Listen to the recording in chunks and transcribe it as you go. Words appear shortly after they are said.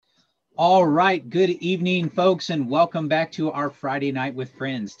All right. Good evening, folks, and welcome back to our Friday Night with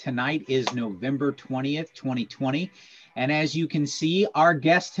Friends. Tonight is November 20th, 2020. And as you can see, our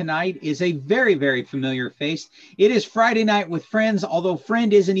guest tonight is a very, very familiar face. It is Friday Night with Friends, although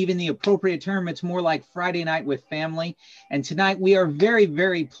friend isn't even the appropriate term. It's more like Friday Night with Family. And tonight we are very,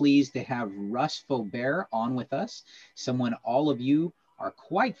 very pleased to have Russ Faubert on with us, someone all of you are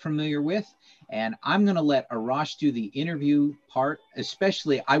quite familiar with. And I'm going to let Arash do the interview part.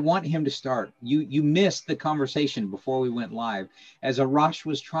 Especially, I want him to start. You missed the conversation before we went live as Arash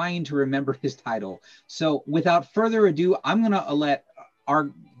was trying to remember his title. So without further ado, I'm going to let our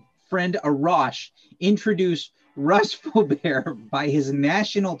friend Arash introduce Russ Faubert by his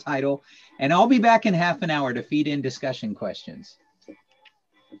national title, and I'll be back in half an hour to feed in discussion questions.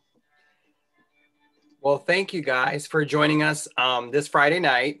 Well, thank you guys for joining us this Friday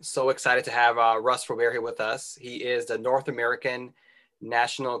night. So excited to have Russ Faubert here with us. He is the North American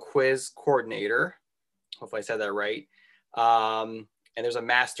National Quiz Coordinator. Hopefully I said that right. And there's a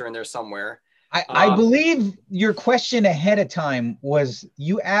master in there somewhere. I believe your question ahead of time was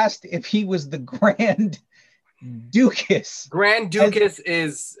you asked if he was the Grand Dukas. Grand Dukas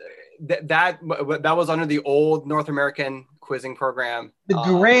is that was under the old North American quizzing program. The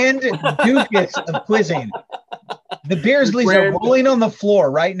Grand Dukas of quizzing. The Bearsleys are rolling on the floor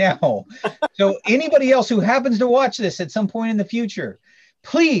right now. So anybody else who happens to watch this at some point in the future,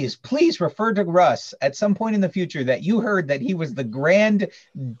 please refer to Russ at some point in the future that you heard that he was the Grand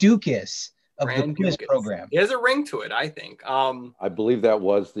Dukas of the quiz program. It has a ring to it, I think. I believe that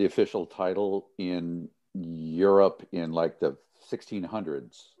was the official title in Europe in like the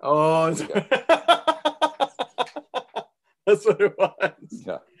 1600s. Oh, that's what it was.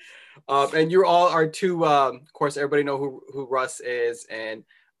 Yeah. And you all are two, of course, everybody know who Russ is. And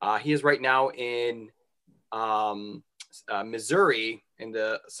he is right now in Missouri in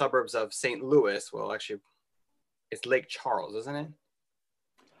the suburbs of St. Louis. Well, actually, it's Lake Charles, isn't it?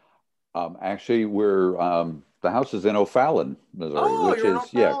 Actually, we're the house is in O'Fallon, Missouri, which is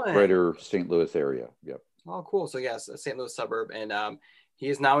greater St. Louis area. Yep. Oh, cool. So yes, a St. Louis suburb, and he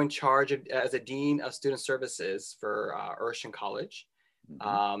is now in charge as a dean of student services for Urshan College.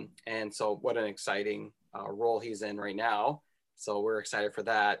 Mm-hmm. And so, what an exciting role he's in right now. So we're excited for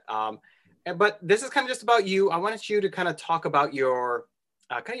that. But this is kind of just about you. I wanted you to kind of talk about your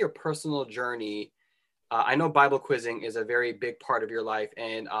your personal journey. I know Bible quizzing is a very big part of your life,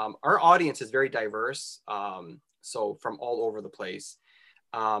 and our audience is very diverse. So from all over the place.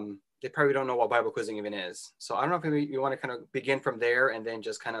 They probably don't know what Bible quizzing even is. So I don't know if maybe you want to kind of begin from there and then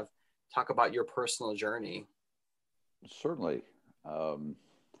just kind of talk about your personal journey. Certainly. I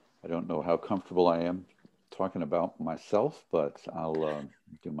don't know how comfortable I am talking about myself, but I'll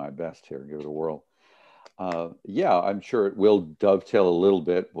do my best here, give it a whirl. Yeah, I'm sure it will dovetail a little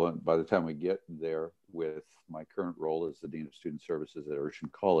bit by the time we get there with my current role as the Dean of Student Services at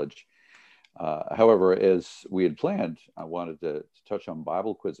Urshan College. However, as we had planned, I wanted to touch on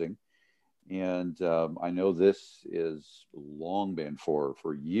Bible quizzing. And I know this is long been for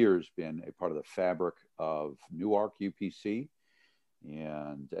years been a part of the fabric of Newark UPC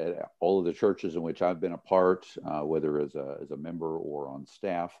and all of the churches in which I've been a part, whether as a member or on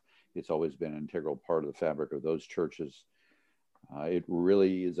staff. It's always been an integral part of the fabric of those churches. It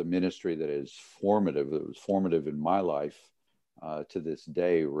really is a ministry that is formative. It was formative in my life to this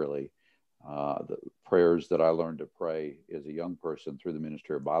day, really. The prayers that I learned to pray as a young person through the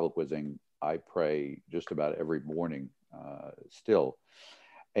ministry of Bible quizzing, I pray just about every morning still.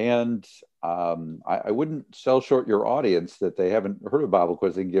 And I wouldn't sell short your audience that they haven't heard of Bible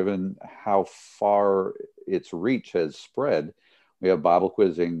quizzing, given how far its reach has spread. We have Bible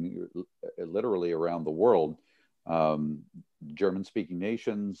quizzing literally around the world. German-speaking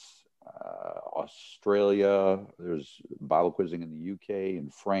nations, Australia, there's Bible quizzing in the UK,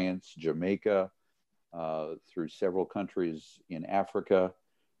 in France, Jamaica, through several countries in Africa.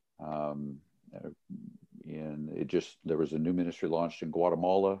 There was a new ministry launched in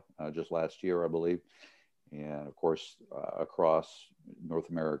Guatemala just last year, I believe. And of course, across North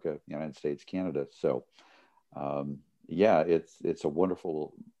America, United States, Canada. So yeah, it's a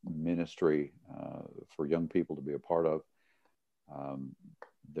wonderful ministry for young people to be a part of.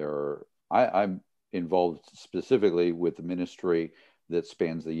 I'm involved specifically with the ministry that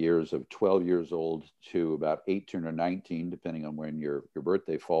spans the years of 12 years old to about 18 or 19, depending on when your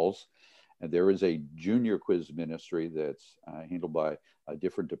birthday falls. And there is a junior quiz ministry that's handled by a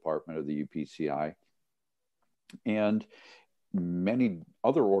different department of the UPCI. And many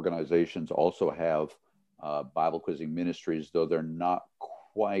other organizations also have Bible quizzing ministries, though they're not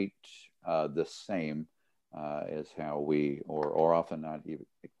quite the same as how we, or often not even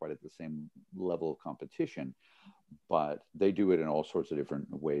quite at the same level of competition, but they do it in all sorts of different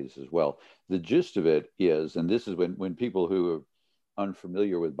ways as well. The gist of it is, and this is when people who are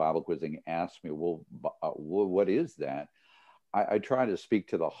unfamiliar with Bible quizzing ask me, well, what is that? I try to speak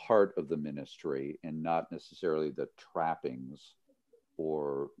to the heart of the ministry and not necessarily the trappings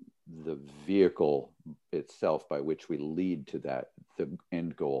or the vehicle itself by which we lead to that, the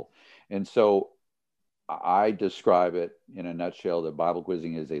end goal. And so I describe it in a nutshell that Bible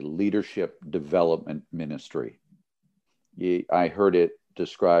quizzing is a leadership development ministry. I heard it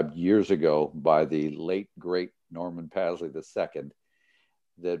described years ago by the late, great Norman Pasley II,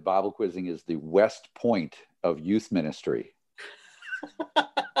 that Bible quizzing is the West Point of youth ministry.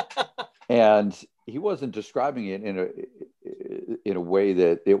 And he wasn't describing it in a way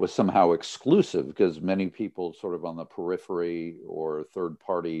that it was somehow exclusive, because many people sort of on the periphery or third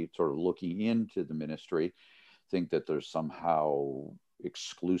party sort of looking into the ministry think that there's somehow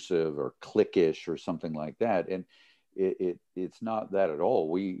exclusive or cliquish or something like that. And it's not that at all.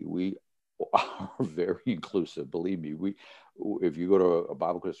 We are very inclusive. Believe me, if you go to a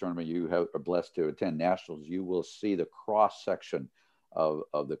Bible quiz tournament, are blessed to attend nationals, you will see the cross section of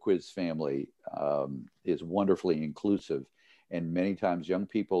the quiz family is wonderfully inclusive. And many times young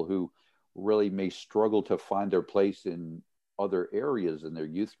people who really may struggle to find their place in other areas in their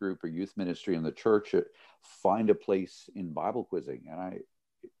youth group or youth ministry in the church find a place in Bible quizzing. And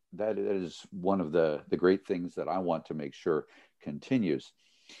that is one of the great things that I want to make sure continues.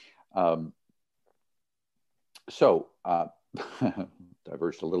 So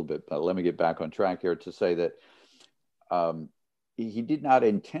diverged a little bit, but let me get back on track here to say that he did not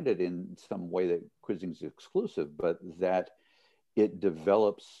intend it in some way that quizzing is exclusive, but that it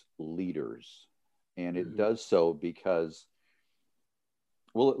develops leaders. And it does so because,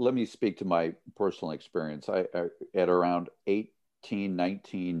 well, let me speak to my personal experience. I at around 18,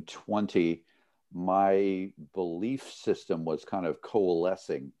 19, 20, my belief system was kind of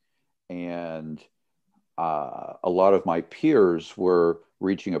coalescing. And a lot of my peers were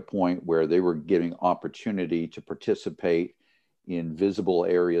reaching a point where they were getting opportunity to participate in visible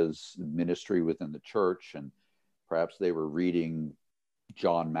areas of ministry within the church. And perhaps they were reading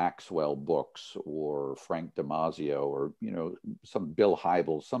John Maxwell books or Frank Damasio or, some Bill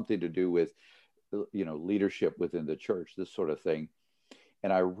Hybels, something to do with, leadership within the church, this sort of thing.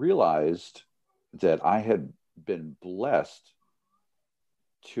 And I realized that I had been blessed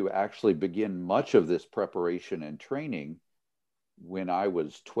to actually begin much of this preparation and training when I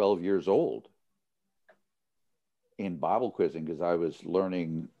was 12 years old in Bible quizzing, because I was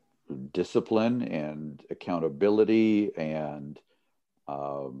learning discipline and accountability and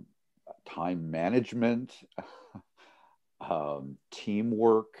time management,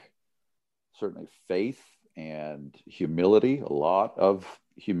 teamwork, certainly faith and humility, a lot of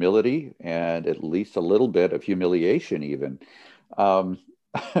humility, and at least a little bit of humiliation even,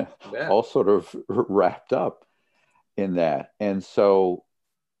 all sort of wrapped up in that. And so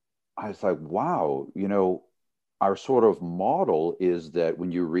I was like, wow, our sort of model is that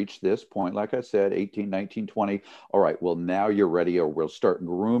when you reach this point, like I said, 18, 19, 20, all right, well, now you're ready, or we'll start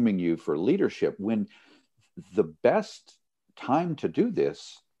grooming you for leadership. When the best time to do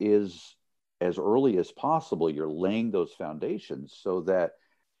this is as early as possible. You're laying those foundations so that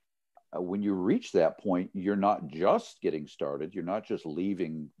when you reach that point, you're not just getting started. You're not just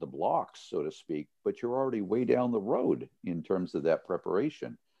leaving the blocks, so to speak, but you're already way down the road in terms of that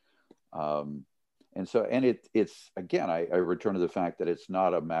preparation. And it's again, I return to the fact that it's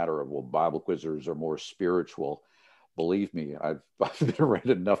not a matter of, well, Bible quizzers are more spiritual. Believe me, I've been around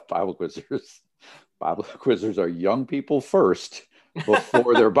enough Bible quizzers. Bible quizzers are young people first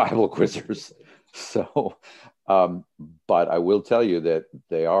before they're Bible quizzers. So, but I will tell you that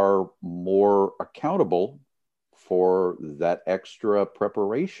they are more accountable for that extra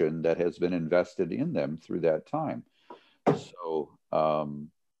preparation that has been invested in them through that time. So,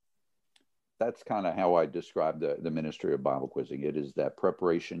 that's kind of how I describe the ministry of Bible quizzing. It is that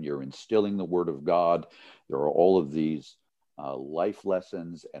preparation. You're instilling the Word of God. There are all of these life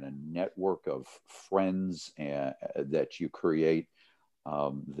lessons and a network of friends that you create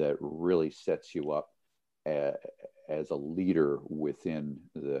that really sets you up as a leader within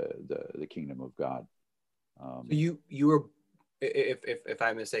the kingdom of God. So you were, if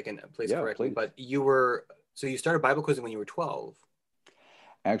I'm mistaken, please correct me. But you started Bible quizzing when you were 12.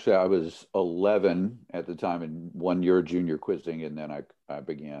 Actually, I was 11 at the time, and 1 year junior quizzing, and then I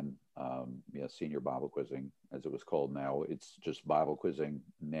began senior Bible quizzing, as it was called now. It's just Bible quizzing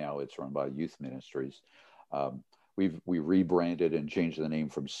now. It's run by Youth Ministries. We rebranded and changed the name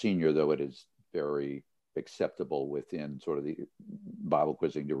from senior, though it is very acceptable within sort of the Bible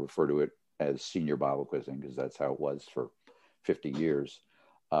quizzing to refer to it as senior Bible quizzing, because that's how it was for 50 years.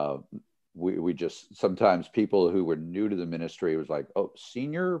 We just, sometimes people who were new to the ministry was like, oh,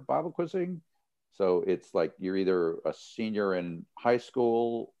 senior Bible quizzing. So it's like you're either a senior in high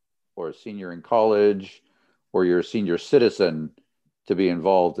school or a senior in college, or you're a senior citizen to be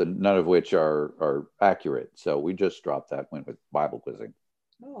involved, and none of which are accurate. So we just dropped that, went with Bible quizzing.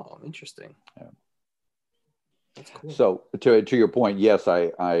 Oh, interesting. Yeah. That's cool. So to your point, yes,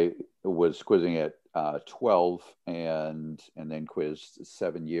 I was quizzing at 12 and then quizzed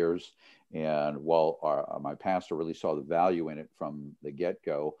 7 years. And while my pastor really saw the value in it from the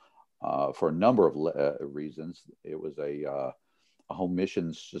get-go, for a number of reasons, it was a home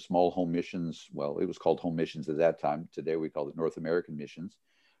missions, a small home missions. Well, it was called home missions at that time. Today we call it North American Missions.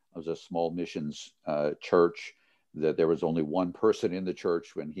 It was a small missions church that there was only one person in the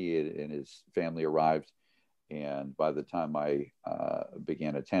church when he and his family arrived. And by the time I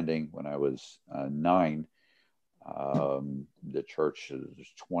began attending, when I was 9, the church,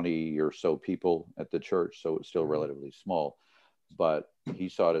 there's 20 or so people at the church, so it's still relatively small. But he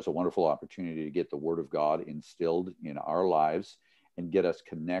saw it as a wonderful opportunity to get the Word of God instilled in our lives and get us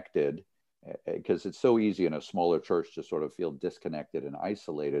connected, because it's so easy in a smaller church to sort of feel disconnected and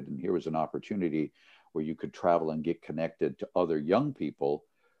isolated. And here was an opportunity where you could travel and get connected to other young people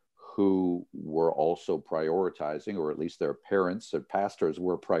who were also prioritizing, or at least their parents or pastors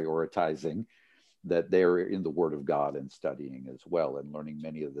were prioritizing, that they're in the Word of God and studying as well and learning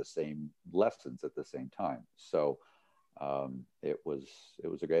many of the same lessons at the same time. So it was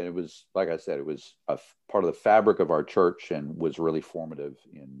great. It was, like I said, it was a part of the fabric of our church and was really formative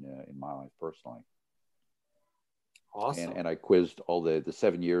in my life personally. Awesome. And I quizzed all the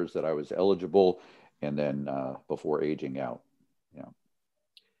 7 years that I was eligible, and then before aging out. Yeah.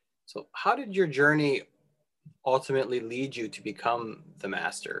 So how did your journey ultimately lead you to become the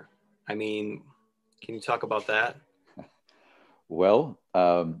master? I mean, can you talk about that? Well,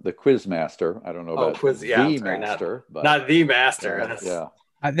 the quiz master, I don't know about quiz, yeah, the sorry, master, but not the master. yeah.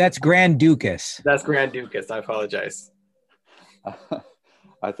 That's Grand Dukas. That's Grand Dukas. I apologize.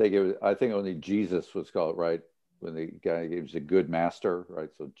 I think only Jesus was called, right? When the guy gives a good master, right?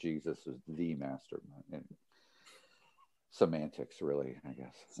 So Jesus is the master. And semantics, really, I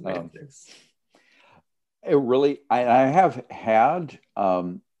guess. Semantics. It really, I have had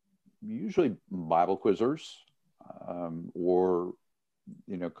usually Bible quizzers or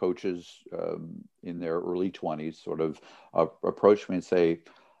coaches in their early 20s sort of approach me and say,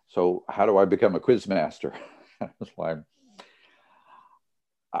 so how do I become a quiz master? I was like,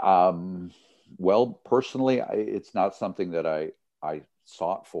 well, personally, it's not something that I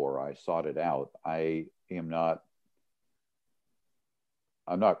sought for. I sought it out. I'm not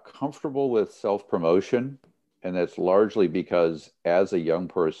comfortable with self-promotion. And that's largely because as a young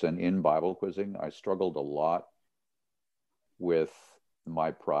person in Bible quizzing, I struggled a lot with my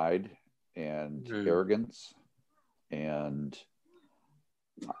pride and arrogance. And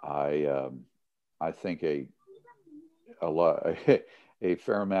I think a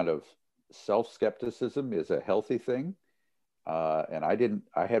fair amount of self-skepticism is a healthy thing. And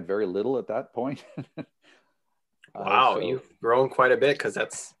I had very little at that point. Wow, you've grown quite a bit, because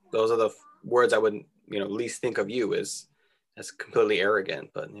those are the words I would least think of you as completely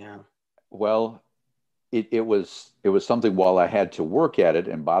arrogant. But yeah. Well, it was something. While I had to work at it,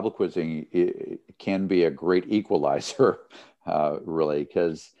 and Bible quizzing it can be a great equalizer, really,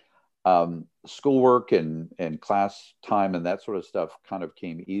 because schoolwork and class time and that sort of stuff kind of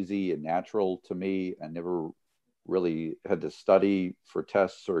came easy and natural to me. I never really had to study for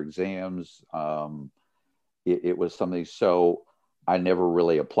tests or exams. It was something, so I never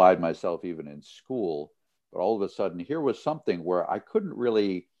really applied myself even in school. But all of a sudden, here was something where I couldn't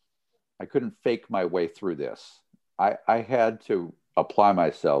fake my way through this. I had to apply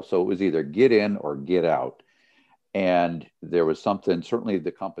myself. So it was either get in or get out. And there was something, certainly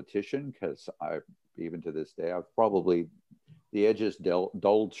the competition, because even to this day, I've probably, the edges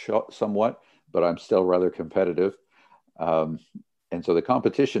dulled somewhat, but I'm still rather competitive. And so the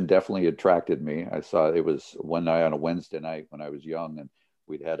competition definitely attracted me. I saw it was one night on a Wednesday night when I was young, and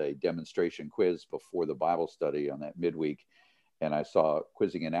we'd had a demonstration quiz before the Bible study on that midweek. And I saw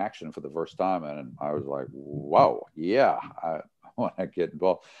quizzing in action for the first time. And I was like, wow, yeah, I want to get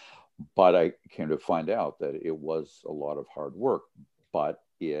involved. But I came to find out that it was a lot of hard work. But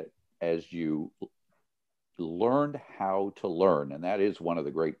as you learned how to learn, and that is one of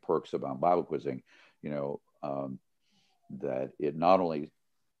the great perks about Bible quizzing, that it not only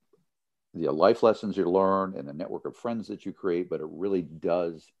the life lessons you learn and the network of friends that you create, but it really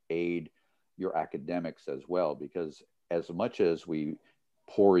does aid your academics as well, because as much as we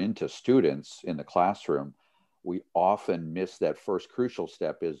pour into students in the classroom, we often miss that first crucial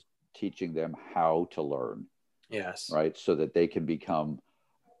step, is teaching them how to learn. Yes. Right. So that they can become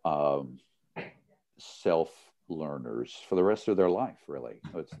self-learners for the rest of their life, really.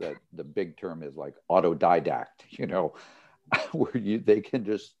 It's that the big term is like autodidact, where they can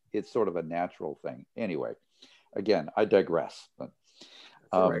just, it's sort of a natural thing. Anyway, again, I digress. But,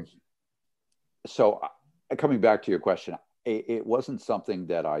 so coming back to your question, it wasn't something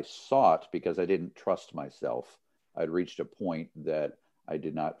that I sought because I didn't trust myself. I'd reached a point that I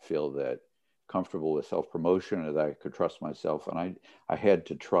did not feel that comfortable with self-promotion, or that I could trust myself. And I had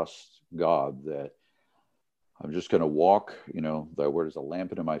to trust God that I'm just going to walk, the word is a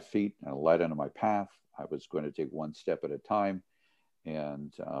lamp into my feet and a light into my path. I was going to take one step at a time.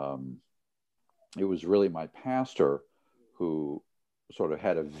 And it was really my pastor who sort of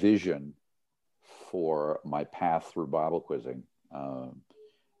had a vision for my path through Bible quizzing.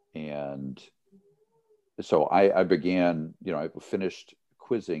 And so I began, I finished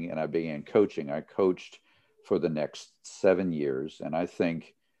quizzing and I began coaching. I coached for the next 7 years. And I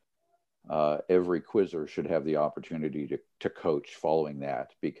think every quizzer should have the opportunity to coach following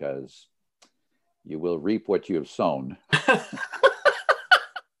that, because you will reap what you have sown.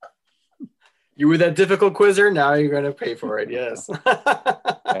 You were that difficult quizzer. Now you're going to pay for it. Yes.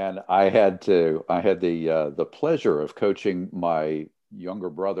 And I had the pleasure of coaching my younger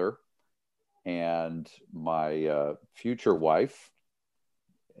brother and my future wife.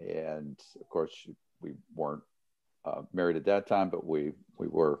 And of course, we weren't married at that time, but we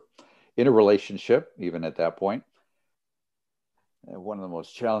were in a relationship even at that point. And one of the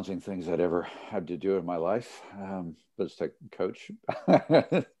most challenging things I'd ever had to do in my life was to coach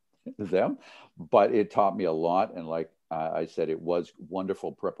them. But it taught me a lot. And like I said, it was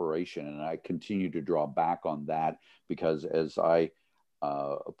wonderful preparation. And I continue to draw back on that, because as I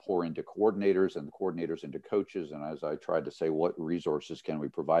pour into coordinators and coordinators into coaches, and as I tried to say, what resources can we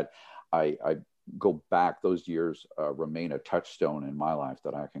provide, I go back. Those years remain a touchstone in my life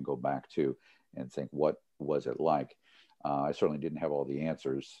that I can go back to and think, what was it like? I certainly didn't have all the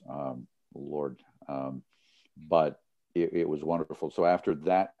answers, Lord, but it was wonderful. So after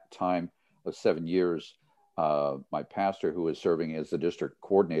that time of 7 years, my pastor, who was serving as the district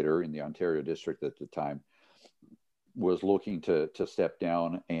coordinator in the Ontario district at the time, was looking to step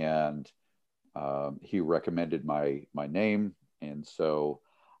down, and he recommended my name. And so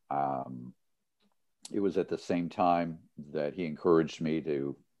it was at the same time that he encouraged me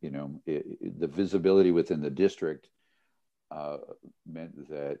to, the visibility within the district meant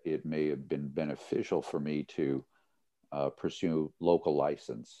that it may have been beneficial for me to pursue local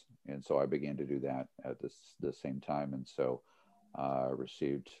license. And so I began to do that at the same time. And so I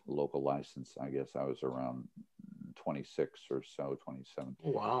received local license. I guess I was around 26 or so, 27.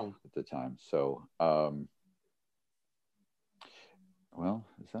 Wow. At the time. So, well,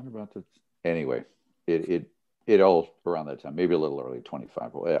 is that about the, anyway, it all around that time, maybe a little early,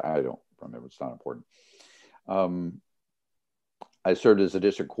 25. I don't remember. It's not important. I served as a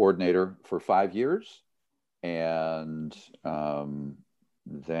district coordinator for 5 years, and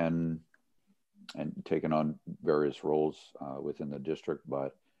then taken on various roles within the district,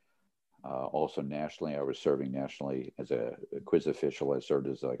 but also nationally. I was serving nationally as a quiz official. I served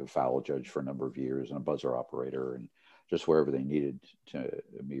as like a foul judge for a number of years and a buzzer operator, and just wherever they needed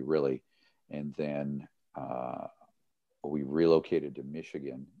me, really. And then we relocated to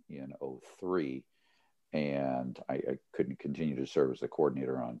Michigan in 2003, and I couldn't continue to serve as the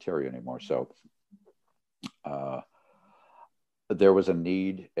coordinator in Ontario anymore. So there was a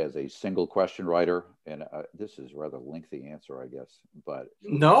need as a single question writer, and this is a rather lengthy answer, I guess. But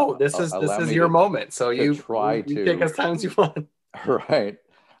no, this is your moment. So you take as time as you want. Right.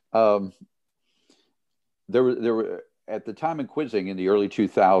 There were at the time in quizzing in the early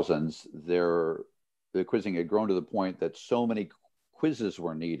 2000s, the quizzing had grown to the point that so many quizzes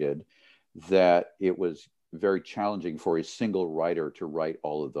were needed that it was very challenging for a single writer to write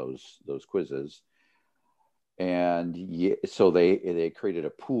all of those quizzes. And so they created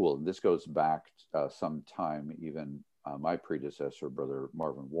a pool, and this goes back some time. Even my predecessor, Brother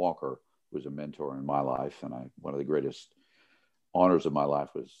Marvin Walker, was a mentor in my life, and one of the greatest honors of my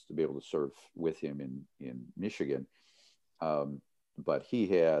life was to be able to serve with him in Michigan. But he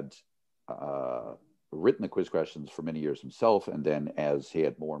had written the quiz questions for many years himself, and then as he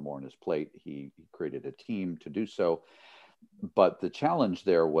had more and more on his plate, he created a team to do so. But the challenge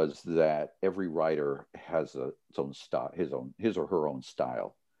there was that every writer has its own style, his or her own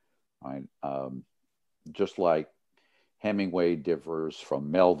style, right? Just like Hemingway differs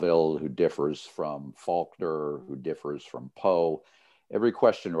from Melville, who differs from Faulkner, who differs from Poe. Every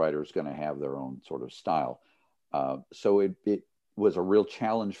question writer is going to have their own sort of style. So it was a real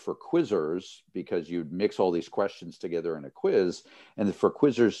challenge for quizzers, because you'd mix all these questions together in a quiz, and for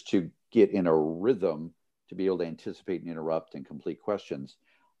quizzers to get in a rhythm to be able to anticipate and interrupt and complete questions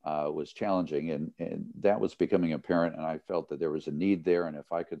was challenging, and that was becoming apparent, and I felt that there was a need there, and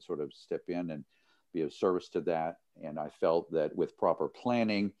if I could sort of step in and be of service to that, and I felt that with proper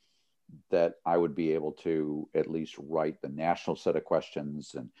planning that I would be able to at least write the national set of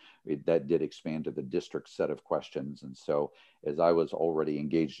questions, and that did expand to the district set of questions. And so as I was already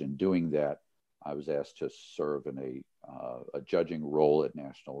engaged in doing that, I was asked to serve in a judging role at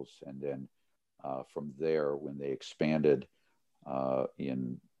nationals, and then from there, when they expanded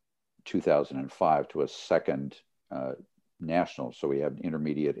in 2005 to a second national, so we have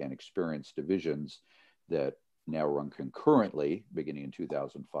intermediate and experienced divisions that now run concurrently beginning in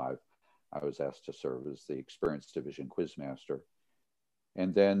 2005. I was asked to serve as the experienced division quizmaster.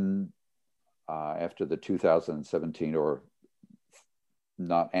 And then after the 2017, or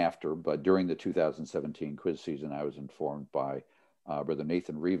not after, but during the 2017 quiz season, I was informed by Brother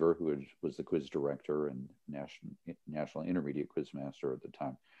Nathan Reaver, who was the quiz director and national intermediate quizmaster at the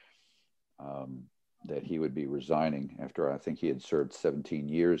time, that he would be resigning after, I think he had served 17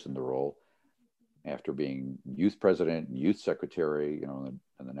 years in the role, after being youth president and youth secretary, on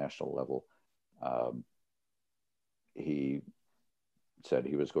the national level. He said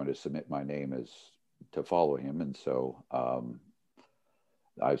he was going to submit my name as to follow him. And so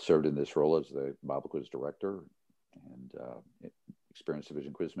I've served in this role as the Bible quiz director and experienced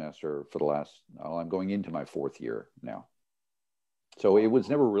division quizmaster for the last, I'm going into my 4th year now. So it was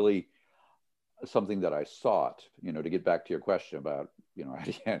never really something that I sought, to get back to your question about,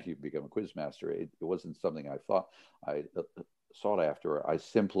 how do you become a quizmaster? It wasn't something I thought I sought after. I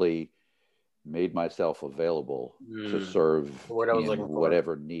simply made myself available to serve in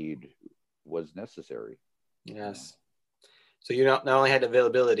whatever need was necessary. Yes. So you not only had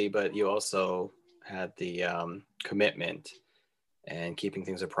availability, but you also had the commitment and keeping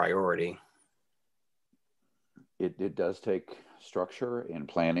things a priority. It does take structure and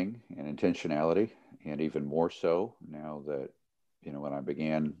planning and intentionality, and even more so now that, when I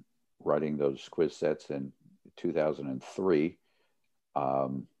began writing those quiz sets in 2003,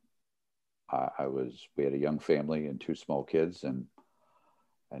 we had a young family and 2 small kids, and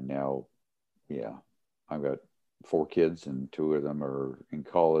now, I've got 4 kids, and 2 of them are in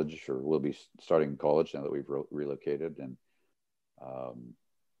college, or will be starting college now that we've relocated, and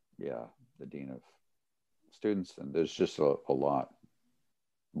the dean of students, and there's just a lot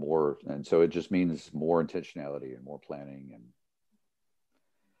more, and so it just means more intentionality and more planning and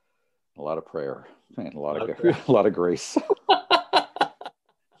a lot of prayer and a lot of grace.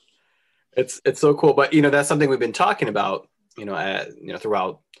 It's so cool, but that's something we've been talking about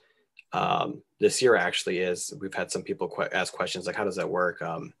throughout this year. Actually, is we've had some people ask questions like, how does that work,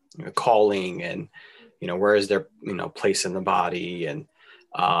 calling, and where is their place in the body, and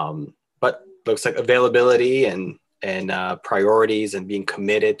but looks like availability and priorities and being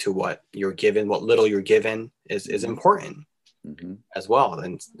committed to what you're given, what little you're given is important as well.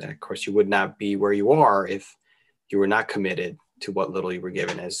 And of course, you would not be where you are if you were not committed to what little you were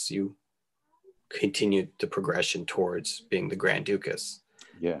given as you continued the progression towards being the Grand Ducas.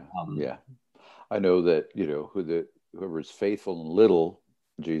 I know that, whoever's faithful in little,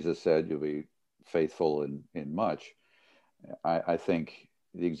 Jesus said, you'll be faithful in much. I think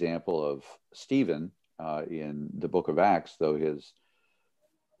the example of Stephen in the book of Acts, though his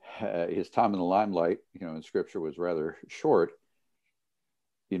time in the limelight, in Scripture was rather short.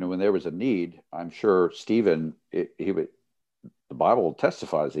 When there was a need, I'm sure Stephen, the Bible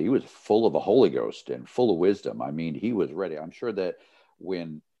testifies that he was full of the Holy Ghost and full of wisdom. I mean, he was ready. I'm sure that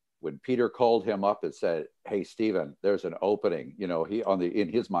when Peter called him up and said, "Hey, Stephen, there's an opening," in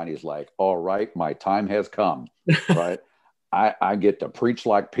his mind, he's like, "All right, my time has come." Right. I get to preach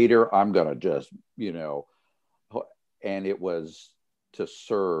like Peter. I'm going to just, and it was to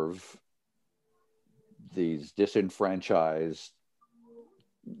serve these disenfranchised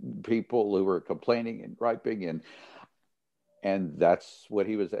people who were complaining and griping, and that's what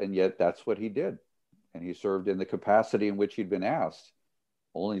he was, and yet that's what he did. And he served in the capacity in which he'd been asked,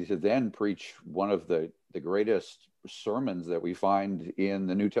 only to then preach one of the greatest sermons that we find in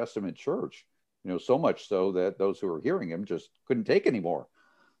the New Testament church. So much so that those who were hearing him just couldn't take anymore.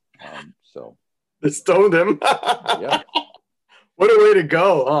 So they stoned him. Yeah. What a way to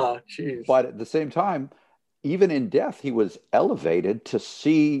go, huh? Jeez. But at the same time, even in death, he was elevated to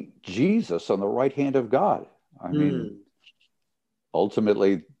see Jesus on the right hand of God. I mean,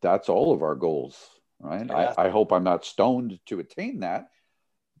 ultimately, that's all of our goals, right? Yeah. I hope I'm not stoned to attain that,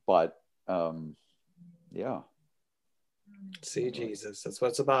 but yeah. See Jesus. That's what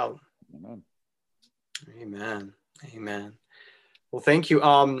it's about. Amen. Amen. Amen. Well, thank you.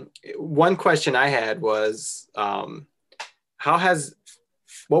 One question I had was, what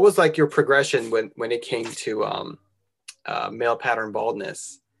was like your progression when it came to male pattern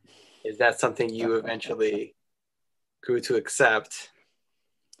baldness? Is that something you eventually grew to accept?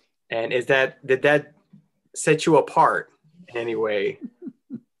 And did that set you apart in any way?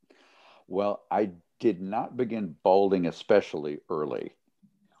 Well, I did not begin balding especially early.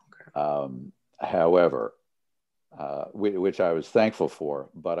 However, which I was thankful for,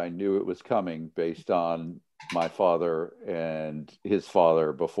 but I knew it was coming based on my father and his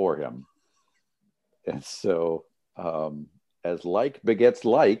father before him. And so, as like begets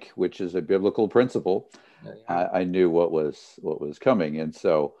like, which is a biblical principle, I knew what was coming. And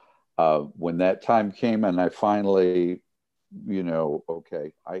so, when that time came and I finally,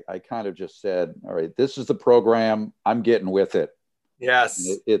 okay, I kind of just said, all right, this is the program. I'm getting with it. Yes.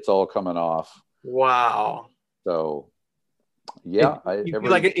 It's all coming off. Wow. So, yeah, you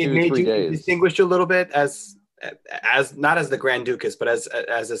feel like it made you distinguish a little bit as not as the Grand Duchess, but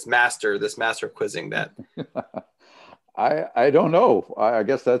as this master of quizzing that. I don't know. I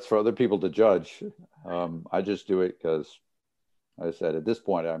guess that's for other people to judge. I just do it because, like I said, at this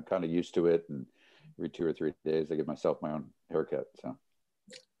point, I'm kind of used to it. And every 2 or 3 days, I give myself my own haircut. So,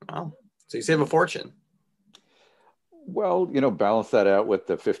 wow. So you save a fortune. Well, balance that out with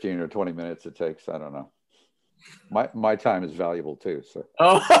the 15 or 20 minutes it takes. I don't know. My time is valuable too. So.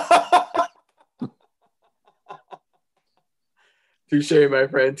 Oh. Touche, my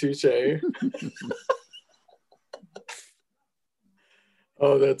friend. Touche.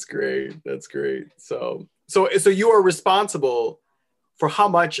 Oh, that's great. That's great. So you are responsible for how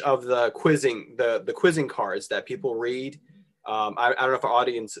much of the quizzing, the quizzing cards that people read. I don't know if our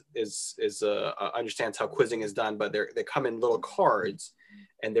audience understands how quizzing is done, but they come in little cards,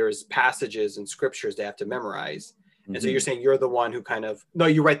 and there's passages and scriptures they have to memorize. And so you're saying you're the one who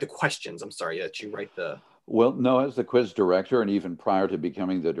you write the questions. I'm sorry, that you write the. Well, no, as the quiz director, and even prior to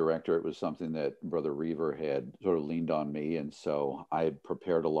becoming the director, it was something that Brother Reaver had sort of leaned on me. And so I had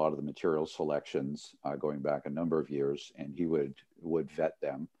prepared a lot of the material selections going back a number of years, and he would vet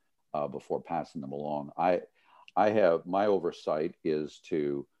them before passing them along. I have, my oversight is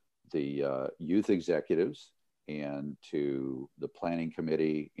to the youth executives and to the planning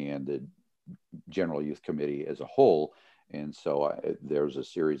committee and the general youth committee as a whole. And so there's a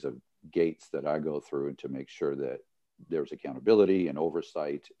series of gates that I go through to make sure that there's accountability and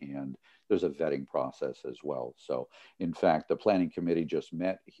oversight, and there's a vetting process as well. So in fact, the planning committee just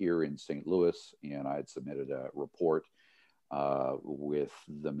met here in St. Louis, and I had submitted a report with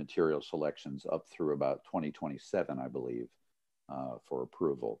the material selections up through about 2027, I believe, for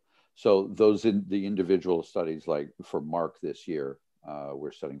approval. So those the individual studies, like for Mark this year,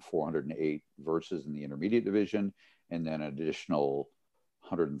 we're studying 408 verses in the intermediate division, and then an additional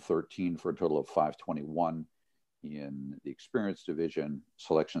 113 for a total of 521 in the experience division,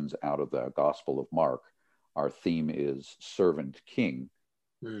 selections out of the Gospel of Mark. Our theme is Servant King.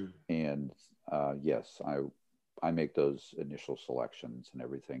 And yes, I make those initial selections and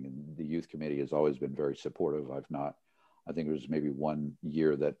everything. And the youth committee has always been very supportive. I think it was maybe 1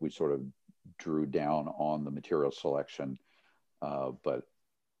 year that we sort of drew down on the material selection, but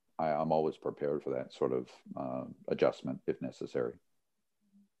I'm always prepared for that sort of adjustment if necessary.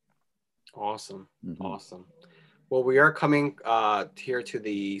 Awesome. Awesome. Well, we are coming here to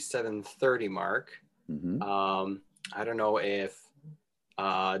the 7:30 mark. I don't know if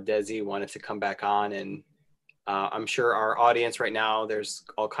Desi wanted to come back on, and I'm sure our audience right now, there's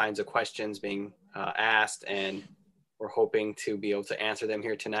all kinds of questions being asked, and we're hoping to be able to answer them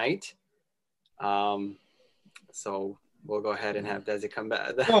here tonight. So we'll go ahead and have Desi come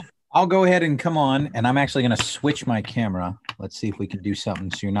back. Well, I'll go ahead and come on, and I'm actually going to switch my camera. Let's see if we can do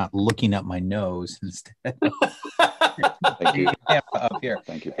something so you're not looking up my nose instead. Thank you. Up here.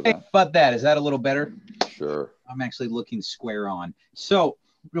 Thank you for that. But is that a little better? Sure. I'm actually looking square on. So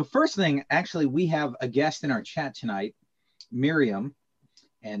the first thing, actually, we have a guest in our chat tonight, Miriam,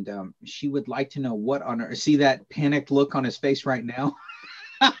 and she would like to know what on earth. See that panicked look on his face right now?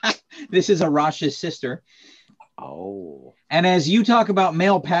 This is Arash's sister. Oh. And as you talk about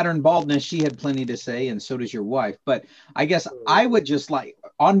male pattern baldness, she had plenty to say, and so does your wife. But I guess I would just like,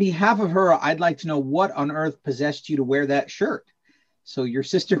 on behalf of her, I'd like to know what on earth possessed you to wear that shirt. So your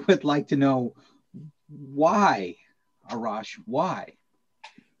sister would like to know why, Arash, why?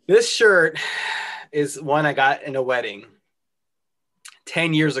 This shirt is one I got in a wedding.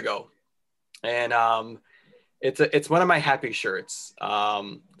 10 years ago. And it's one of my happy shirts.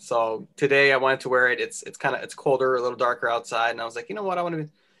 So today I wanted to wear it. It's colder, a little darker outside, and I was like, you know what, I want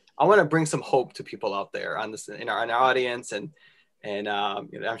to bring some hope to people out there in our audience, and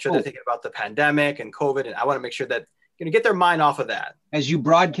I'm sure they're thinking about the pandemic and COVID, and I want to make sure that get their mind off of that. As you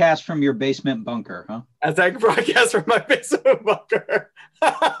broadcast from your basement bunker, huh? As I broadcast from my basement bunker.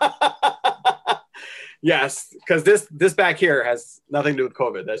 Yes, because this back here has nothing to do with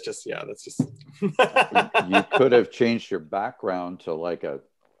COVID. That's just. You could have changed your background to like a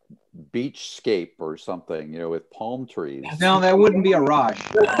beachscape or something, with palm trees. No, that wouldn't be a Raj.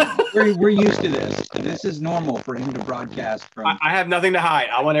 We're used to this. This is normal for him to broadcast from. I have nothing to hide.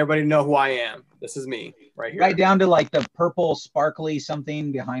 I want everybody to know who I am. This is me right here. Right down to like the purple sparkly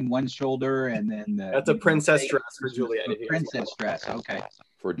something behind one shoulder, and then that's a princess dress for Juliet. Princess dress, okay.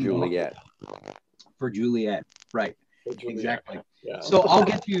 For Juliet. For Juliet, right. Juliet. Exactly. Yeah. So I'll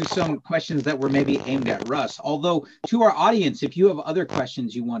get to some questions that were maybe aimed at Russ. Although to our audience, if you have other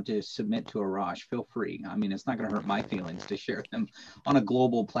questions you want to submit to Arash, feel free. I mean, it's not going to hurt my feelings to share them on a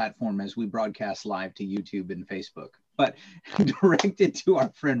global platform as we broadcast live to YouTube and Facebook. But directed to our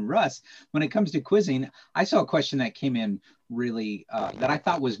friend Russ, when it comes to quizzing, I saw a question that came in really that I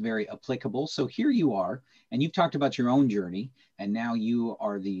thought was very applicable. So here you are, and you've talked about your own journey, and now you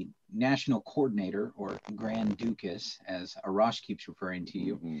are the national coordinator, or Grand Duchess, as Arash keeps referring to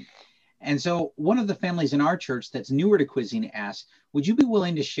you. Mm-hmm. And so one of the families in our church that's newer to quizzing asked, would you be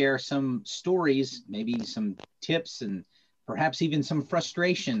willing to share some stories, maybe some tips, and perhaps even some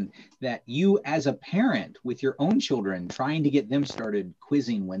frustration that you as a parent with your own children trying to get them started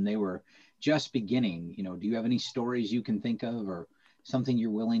quizzing when they were just beginning? Do you have any stories you can think of or something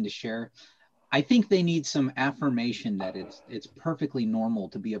you're willing to share? I think they need some affirmation that it's perfectly normal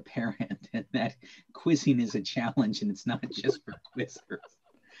to be a parent and that quizzing is a challenge and it's not just for quizzers.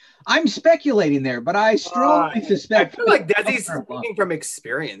 I'm speculating there, but I strongly suspect. I feel like Desi's speaking from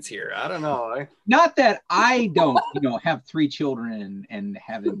experience here. I don't know. Not that I don't, have 3 children and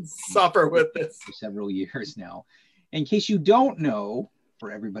haven't suffer with this for several years now. In case you don't know,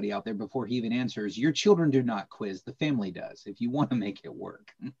 for everybody out there, before he even answers, your children do not quiz. The family does, if you want to make it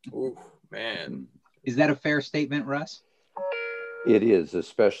work. Ooh, man. Is that a fair statement, Russ? It is,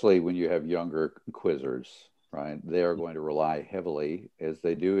 especially when you have younger quizzers, right? They are going to rely heavily, as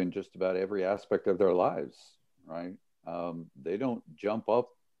they do in just about every aspect of their lives, right? They don't jump up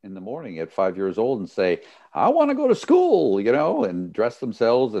in the morning at 5 years old and say, I want to go to school, and dress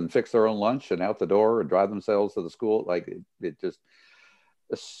themselves and fix their own lunch and out the door and drive themselves to the school. Like it just,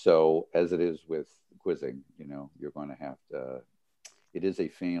 so as it is with quizzing, you're going to have to, it is a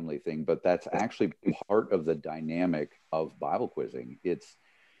family thing, but that's actually part of the dynamic of Bible quizzing. It's,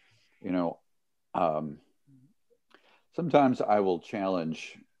 sometimes I will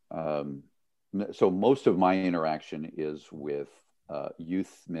challenge, so most of my interaction is with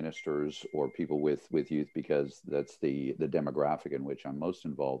youth ministers or people with youth, because that's the demographic in which I'm most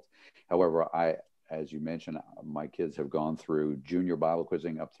involved. However, as you mentioned, my kids have gone through junior Bible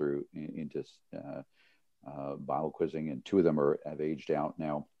quizzing up through into Bible quizzing, and 2 of them have aged out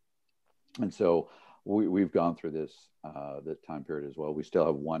now. And so we've gone through this time period as well. We still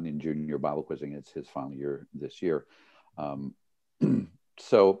have 1 in junior Bible quizzing. It's his final year this year.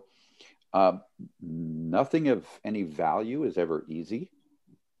 So nothing of any value is ever easy,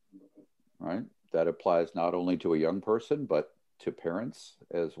 right? That applies not only to a young person, but to parents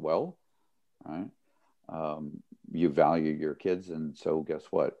as well, right? You value your kids, and so guess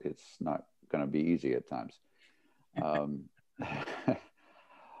what? It's not going to be easy at times.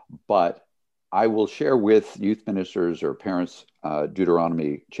 But I will share with youth ministers or parents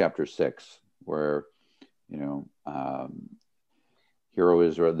Deuteronomy chapter 6, where, hero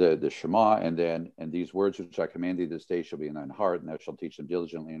is the Shema, and these words which I command thee this day shall be in thine heart, and thou shalt teach them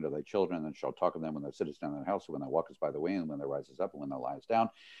diligently unto thy children, and thou shalt talk of them when thou sittest down in the house, and when thou walkest by the way, and when thou risest up, and when thou liest down.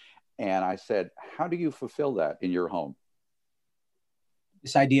 And I said, how do you fulfill that in your home?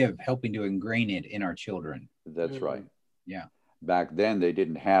 This idea of helping to ingrain it in our children. That's right. Yeah. Back then, they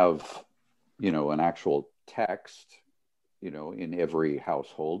didn't have, an actual text, in every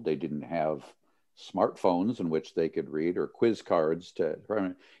household. They didn't have smartphones in which they could read, or quiz cards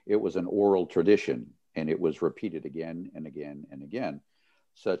it was an oral tradition, and it was repeated again and again and again,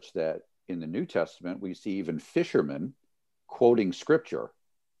 such that in the New Testament, we see even fishermen quoting scripture,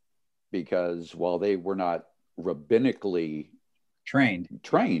 because while they were not rabbinically trained,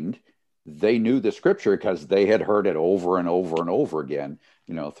 they knew the scripture because they had heard it over and over and over again,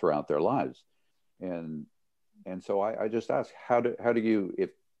 throughout their lives. And so I just ask, how do you,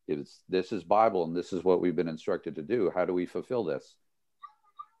 if this is Bible and this is what we've been instructed to do, how do we fulfill this?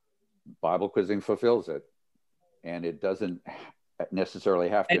 Bible quizzing fulfills it, and it doesn't necessarily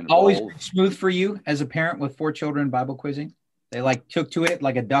have to And involve. always smooth for you as a parent with 4 children, Bible quizzing? They like took to it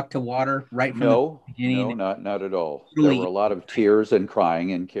like a duck to water right from the beginning? No, not at all. Totally. There were a lot of tears and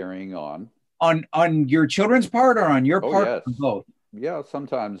crying and carrying on. On your children's part or on your part? Yes. Or both? Yeah,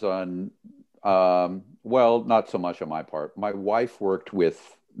 sometimes on, well, not so much on my part. My wife worked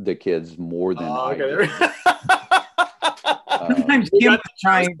with the kids more than I did. Sometimes Kim was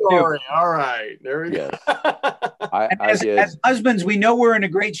trying to. All right, there we go. As husbands, we know we're in a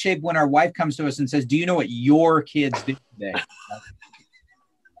great shape when our wife comes to us and says, "Do you know what your kids did today?"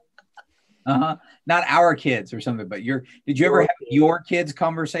 Not our kids or something, but did you ever have your kids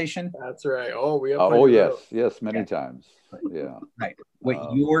conversation? That's right. Oh, we have. Yes, many times. Yeah. Right.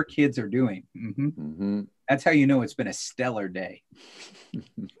 What your kids are doing. Mm-hmm. Mm-hmm. That's how you know it's been a stellar day.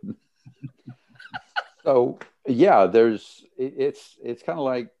 So yeah, it's kind of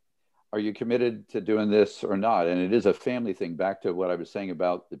like, are you committed to doing this or not? And it is a family thing. Back to what I was saying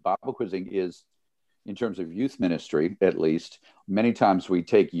about the Bible quizzing is, in terms of youth ministry, at least, many times we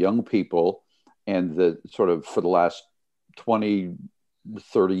take young people, and the sort of, for the last 20,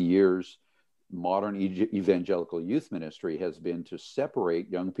 30 years, modern evangelical youth ministry has been to separate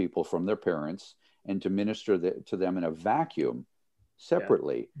young people from their parents and to minister to them in a vacuum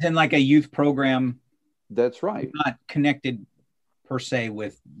separately. Then like a youth program. That's right. Not connected per se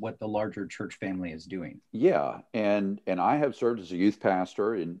with what the larger church family is doing. Yeah. And I have served as a youth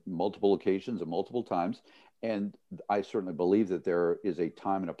pastor in multiple occasions and multiple times. And I certainly believe that there is a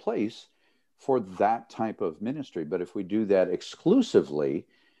time and a place for that type of ministry. But if we do that exclusively,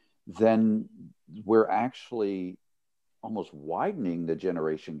 then we're actually almost widening the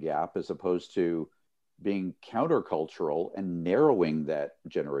generation gap as opposed to being countercultural and narrowing that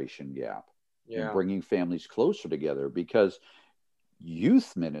generation gap. And bringing families closer together, because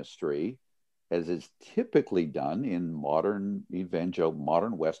youth ministry, as is typically done in modern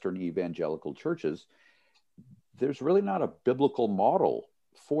Western evangelical churches, there's really not a biblical model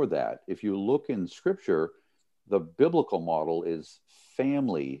for that. If you look in Scripture, the biblical model is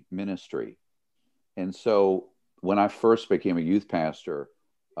family ministry. And so when I first became a youth pastor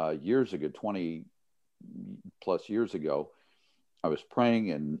years ago, 20 plus years ago, I was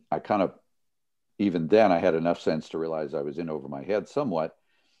praying, and I kind of, even then, I had enough sense to realize I was in over my head somewhat.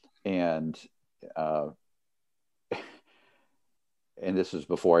 And this is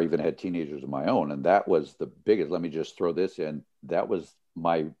before I even had teenagers of my own. And that was the biggest, let me just throw this in, that was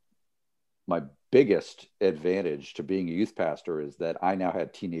my biggest advantage to being a youth pastor, is that I now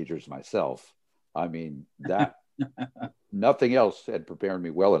had teenagers myself. I mean, that nothing else had prepared me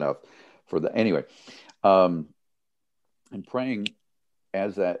well enough for that. Anyway, and praying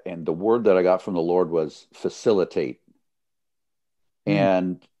as that, and the word that I got from the Lord was facilitate.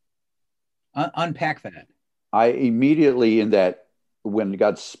 And unpack that. I immediately, in that, when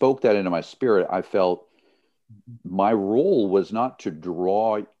God spoke that into my spirit, I felt my role was not to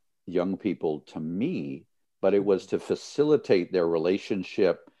draw young people to me, but it was to facilitate their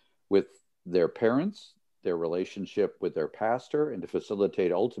relationship with their parents, their relationship with their pastor, and to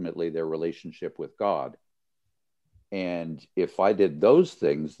facilitate ultimately their relationship with God. And if I did those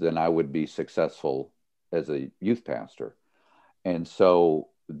things, then I would be successful as a youth pastor. And so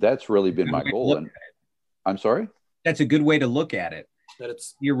that's really been my goal. And I'm sorry? That's a good way to look at it. That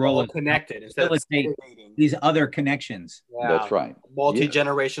it's your role is connected instead of these other connections. Yeah. That's right.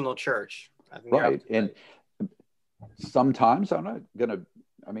 Multi-generational church. Right. And sometimes I'm not going to,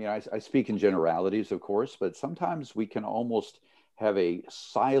 I mean, I speak in generalities, of course, but sometimes we can almost have a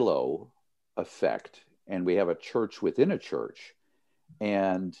silo effect, and we have a church within a church.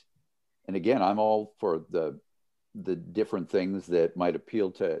 And again, I'm all for the different things that might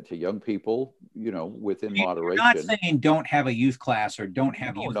appeal to young people, within moderation. You're not saying don't have a youth class or don't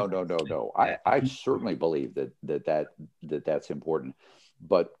have youth. No. I certainly believe that's important.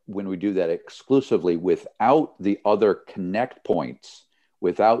 But when we do that exclusively without the other connect points,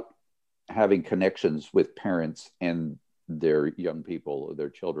 without having connections with parents and their young people or their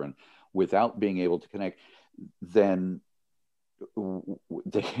children, without being able to connect, then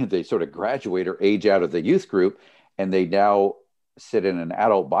they sort of graduate or age out of the youth group, and they now sit in an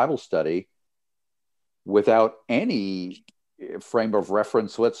adult Bible study without any frame of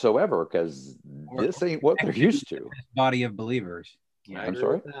reference whatsoever, because this ain't what they're used to. Body of believers. Yeah, I'm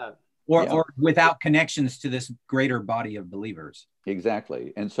sorry? Or without connections to this greater body of believers.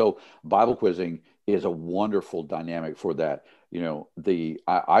 Exactly. And so Bible quizzing is a wonderful dynamic for that.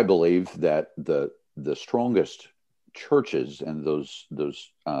 I believe that the strongest churches and those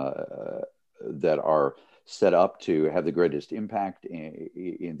that are set up to have the greatest impact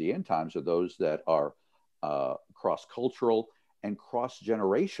in the end times are those that are cross-cultural and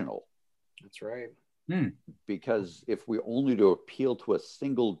cross-generational. That's right. Because if we only to appeal to a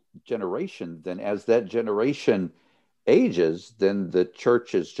single generation, then as that generation ages, then the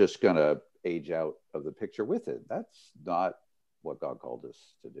church is just going to age out of the picture with it. That's not what God called us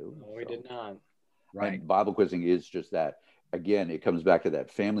to do. No, we did not. Right. And Bible quizzing is just that. Again, it comes back to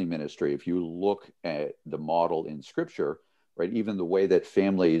that family ministry. If you look at the model in Scripture, right, even the way that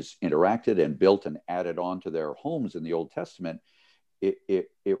families interacted and built and added on to their homes in the Old Testament, it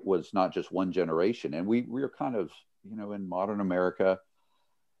was not just one generation. And we're kind of, in modern America,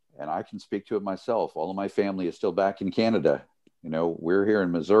 and I can speak to it myself. All of my family is still back in Canada. We're here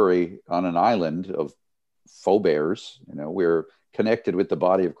in Missouri on an island of Fauberts. We're connected with the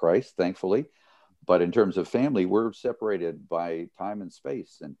body of Christ, thankfully. But in terms of family, we're separated by time and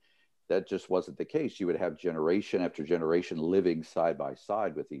space. And that just wasn't the case. You would have generation after generation living side by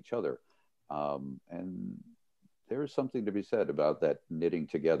side with each other. And there's something to be said about that knitting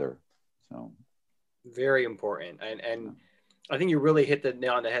together. So very important. And I think you really hit the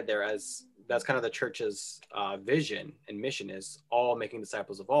nail on the head there, as that's kind of the church's vision and mission, is all making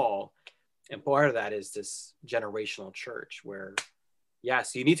disciples of all. And part of that is this generational church where,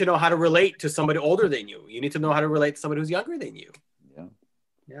 yes, you need to know how to relate to somebody older than you. You need to know how to relate to somebody who's younger than you.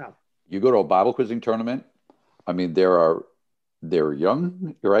 Yeah. You go to a Bible quizzing tournament. I mean, they're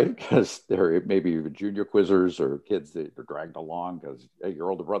young, right? Because they're maybe junior quizzers or kids that are dragged along because, hey, your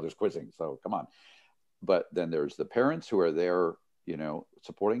older brother's quizzing, so come on. But then there's the parents who are there,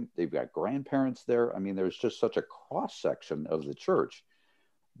 supporting. They've got grandparents there. I mean, there's just such a cross section of the church,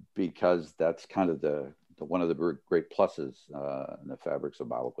 because that's kind of the one of the great pluses in the fabrics of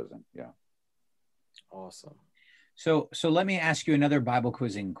Bible quizzing. Yeah. Awesome. So let me ask you another Bible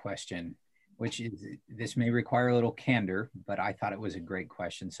quizzing question, which is, this may require a little candor, but I thought it was a great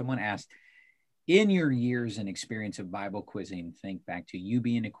question. Someone asked, in your years and experience of Bible quizzing, think back to you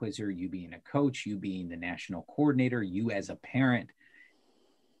being a quizzer, you being a coach, you being the national coordinator, you as a parent.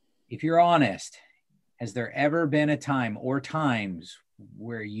 If you're honest, has there ever been a time or times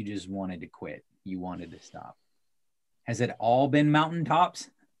where you just wanted to quit? You wanted to stop? Has it all been mountaintops?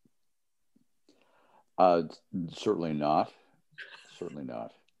 Certainly not. Certainly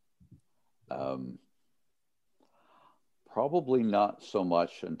not. Probably not so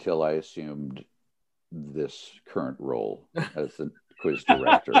much until I assumed this current role as the quiz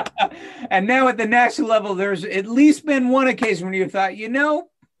director. And now at the national level, there's at least been one occasion when you thought,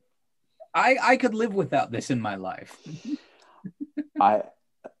 I could live without this in my life. And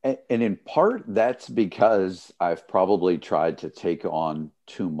in part, that's because I've probably tried to take on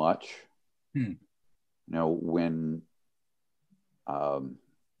too much. When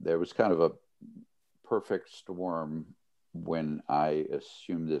there was kind of a perfect storm when I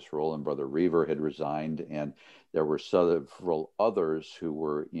assumed this role, and Brother Reaver had resigned, and there were several others who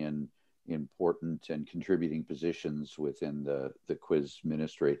were in important and contributing positions within the quiz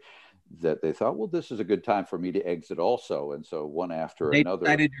ministry, that they thought, well, this is a good time for me to exit also. And so one after another.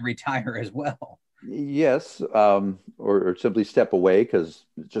 They decided to retire as well. Yes, or simply step away, because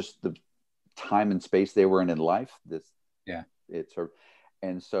just the time and space they were in life.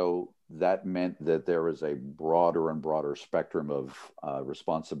 And so that meant that there was a broader and broader spectrum of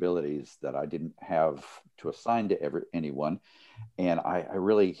responsibilities that I didn't have to assign to anyone. And I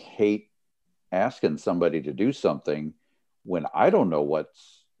really hate asking somebody to do something when I don't know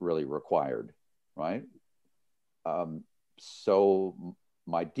what's really required, right? So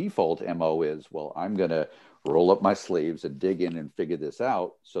my default MO is, well, I'm going to roll up my sleeves and dig in and figure this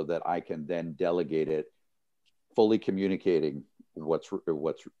out so that I can then delegate it, fully communicating what's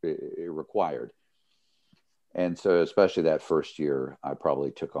required. And so especially that first year, I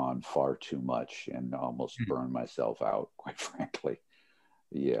probably took on far too much and almost burned myself out, quite frankly.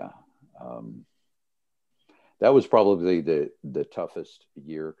 Yeah. That was probably the toughest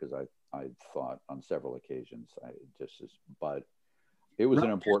year, because I thought on several occasions, but it was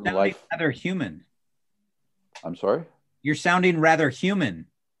an important life. Rather human. I'm sorry? You're sounding rather human.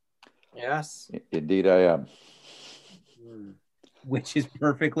 Yes. Indeed I am. Which is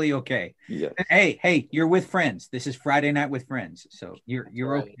perfectly okay. Yes. Hey, you're with friends. This is Friday Night with Friends. So you're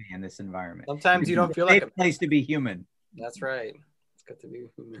right. okay in this environment. Sometimes you don't feel like a place to be human. That's right. It's good to be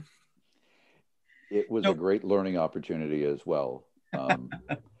human. It was a great learning opportunity as well.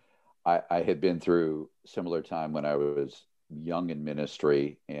 I had been through similar time when I was young in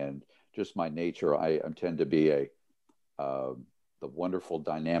ministry, and just my nature, I tend to be the wonderful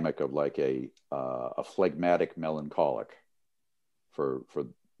dynamic of like a phlegmatic melancholic for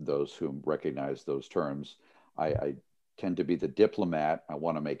those who recognize those terms. I tend to be the diplomat. I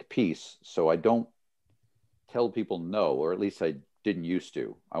want to make peace. So I don't tell people no, or at least I didn't used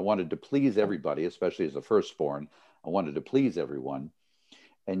to. I wanted to please everybody, especially as a firstborn. I wanted to please everyone.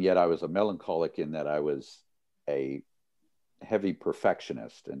 And yet I was a melancholic in that I was a heavy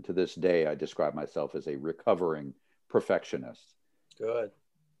perfectionist. And to this day, I describe myself as a recovering perfectionist. Good.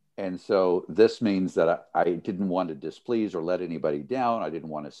 And so this means that I didn't want to displease or let anybody down. I didn't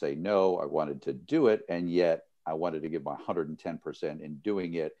want to say no. I wanted to do it. And yet I wanted to give my 110% in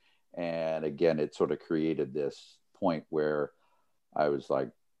doing it. And again, it sort of created this point where I was like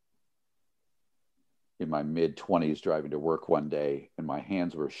in my mid-20s driving to work one day, and my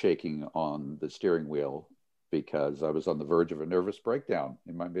hands were shaking on the steering wheel because I was on the verge of a nervous breakdown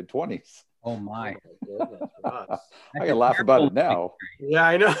in my mid-20s. Oh my. Oh my goodness, Russ. I can laugh about it now. Yeah,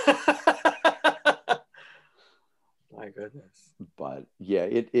 I know. My goodness. But yeah,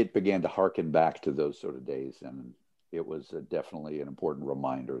 it began to harken back to those sort of days. And it was definitely an important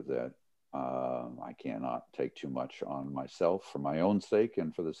reminder that I cannot take too much on myself for my own sake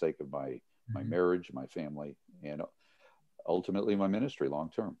and for the sake of my marriage, my family, and ultimately my ministry long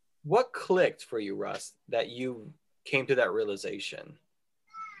term. What clicked for you, Russ, that you came to that realization?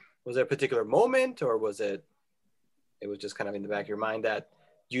 Was there a particular moment, or was it was just kind of in the back of your mind that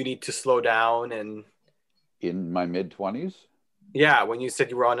you need to slow down? And in my mid-20s? Yeah, when you said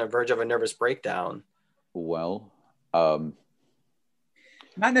you were on the verge of a nervous breakdown. Well, not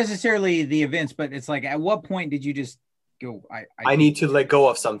necessarily the events, but it's like, at what point did you just go, I need to let go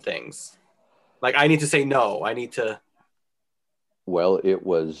of some things. Like, I need to say no. I need to. Well, it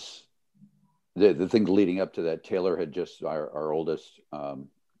was the thing leading up to that. Taylor had just, our oldest,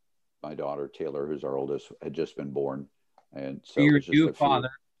 my daughter, Taylor, who's our oldest, had just been born. And so you're it was just a new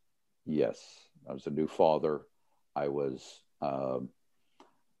father. Yes, I was a new father. I was, I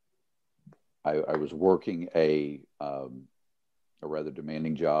was working a rather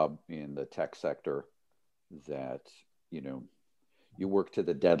demanding job in the tech sector that, you work to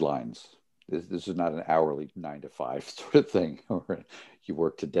the deadlines. This is not an hourly 9 to 5 sort of thing. You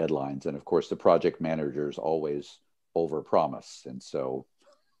work to deadlines. And of course, the project managers always overpromise. And so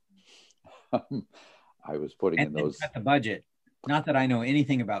I was putting in those. Cut the budget. Not that I know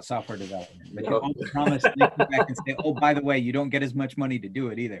anything about software development, but you always promise to come back and say, oh, by the way, you don't get as much money to do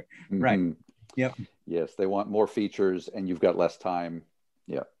it either. Mm-hmm. Right. Yep. Yes, they want more features and you've got less time.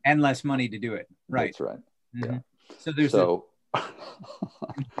 Yeah. And less money to do it. Right. That's right. Mm-hmm. Yeah. So there's an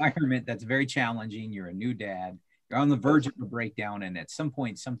environment that's very challenging. You're a new dad. You're on the verge of a breakdown, and at some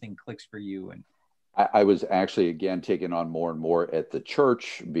point something clicks for you. And I was actually, again, taking on more and more at the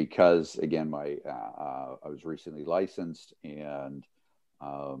church because, again, I was recently licensed, and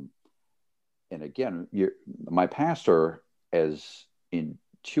again, my pastor, as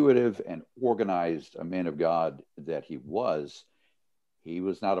intuitive and organized a man of God that he was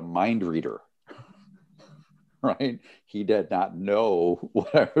not a mind reader. Right? He did not know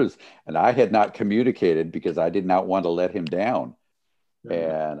what I was, and I had not communicated because I did not want to let him down.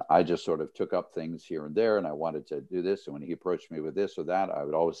 And I just sort of took up things here and there, and I wanted to do this. And when he approached me with this or that, I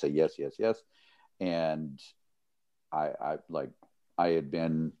would always say yes, yes, yes. And I had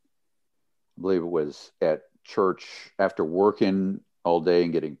been, I believe it was at church after working all day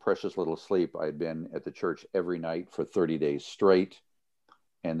and getting precious little sleep. I had been at the church every night for 30 days straight.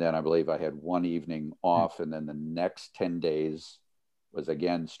 And then I believe I had one evening off, and then the next 10 days was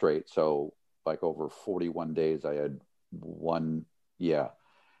again straight. So like over 41 days, I had one. Yeah.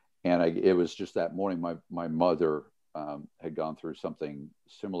 And it was just that morning, my mother had gone through something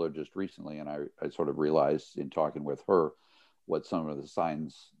similar just recently. And I sort of realized in talking with her what some of the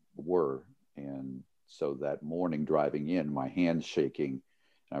signs were. And so that morning driving in, my hands shaking,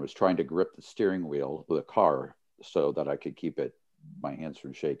 and I was trying to grip the steering wheel of the car so that I could keep my hands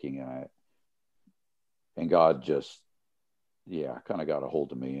from shaking. And God just, kind of got a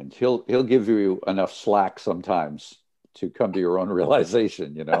hold of me. And he'll give you enough slack sometimes to come to your own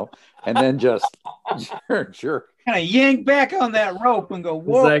realization, and then just sure. Kind of yank back on that rope and go,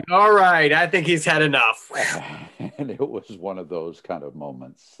 whoa. It's like, all right, I think he's had enough. And it was one of those kind of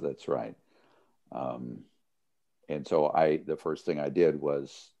moments. That's right. And so the first thing I did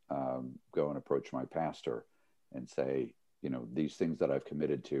was go and approach my pastor and say, these things that I've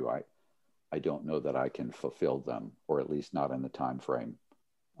committed to, I don't know that I can fulfill them, or at least not in the time frame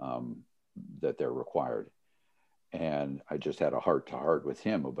that they're required. And I just had a heart-to-heart with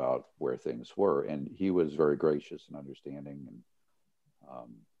him about where things were. And he was very gracious and understanding. And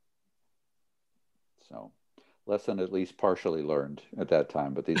so lesson at least partially learned at that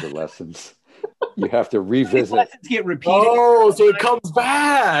time, but these are lessons you have to revisit. Lessons get repeated. Oh, so it comes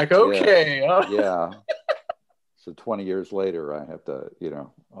back. Okay. Yeah. So 20 years later, I have to,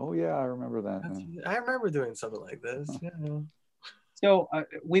 oh yeah, I remember that. I remember doing something like this. Yeah. So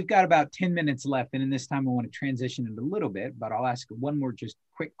we've got about 10 minutes left. And in this time, I want to transition it a little bit, but I'll ask one more just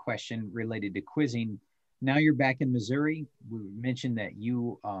quick question related to quizzing. Now you're back in Missouri. We mentioned that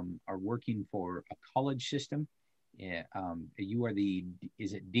you are working for a college system. Yeah, you are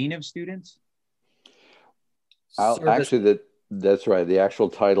is it Dean of Students? Actually, that's right. The actual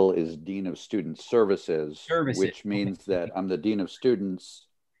title is Dean of Student Services, which means that I'm the Dean of Students.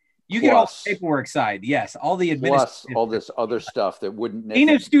 You get all the paperwork side. Yes, all the plus all this other stuff that wouldn't. Dean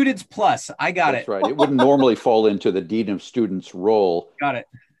of Students plus. I got it. That's right. It wouldn't normally fall into the Dean of Students role. Got it.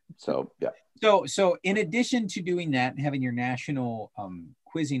 So, yeah. So in addition to doing that, having your national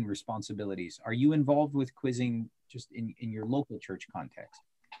quizzing responsibilities, are you involved with quizzing just in your local church context?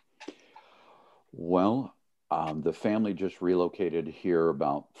 Well, the family just relocated here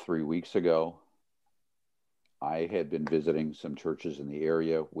about 3 weeks ago. I had been visiting some churches in the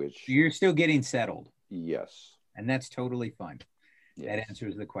area, which... You're still getting settled. Yes. And that's totally fine. Yes. That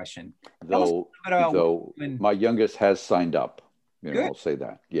answers the question. Though my youngest has signed up. I'll say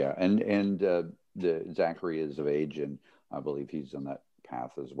that. Yeah. And the Zachary is of age, and I believe he's on that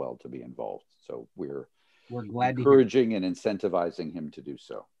path as well to be involved. So we're glad encouraging and incentivizing him to do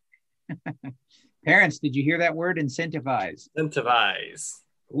so. Parents, did you hear that word? Incentivize. Incentivize.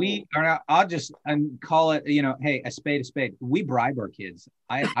 We are. I'll just call it. Hey, a spade, a spade. We bribe our kids.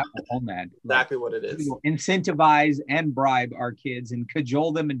 I will own that. Exactly what it is. We will incentivize and bribe our kids and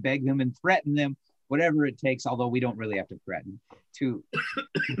cajole them and beg them and threaten them, whatever it takes. Although we don't really have to threaten to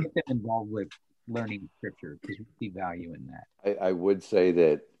get them involved with learning scripture, because we see value in that. I would say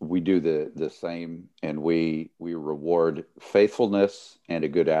that we do the same, and we reward faithfulness and a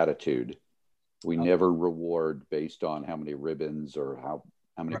good attitude. We never reward based on how many ribbons or how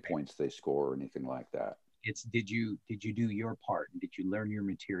many points they score or anything like that. It's did you do your part? Did you learn your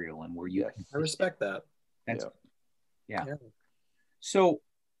material, and were you? Yes. I respect that. That's yeah. So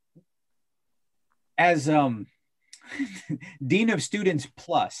as Dean of Students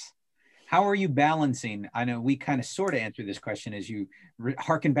plus, how are you balancing? I know we kind of sort of answer this question as you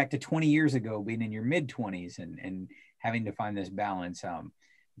harken back to 20 years ago, being in your mid-20s and having to find this balance.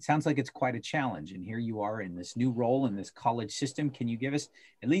 It sounds like it's quite a challenge. And here you are in this new role in this college system. Can you give us,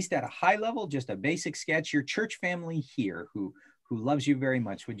 at least at a high level, just a basic sketch? Your church family here who loves you very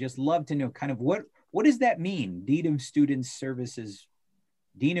much would just love to know kind of what does that mean? Dean of Students Services,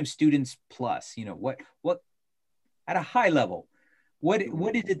 Dean of Students plus, what at a high level, what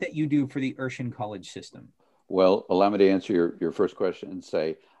is it that you do for the Urshan College system? Well, allow me to answer your first question and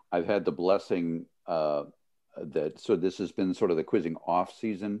say, I've had the blessing so this has been sort of the quizzing off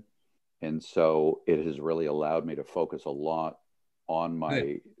season. And so it has really allowed me to focus a lot on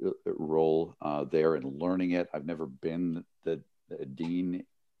my role there and learning it. I've never been the dean.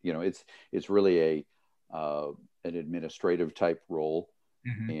 It's really an administrative type role.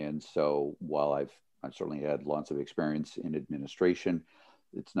 Mm-hmm. And so while I've certainly had lots of experience in administration,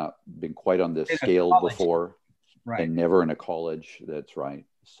 it's not been quite on this scale before, and never in a college. That's right.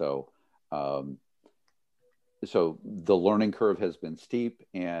 So, so the learning curve has been steep,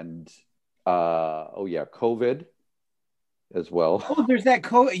 and COVID as well. Oh, there's that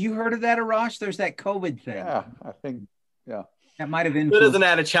COVID. You heard of that, Arash? There's that COVID thing. Yeah, I think, yeah. That might have been. It doesn't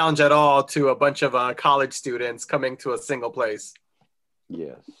add a challenge at all to a bunch of college students coming to a single place.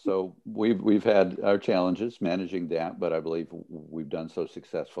 Yes, so we've had our challenges managing that, but I believe we've done so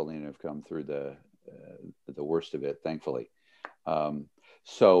successfully and have come through the worst of it, thankfully.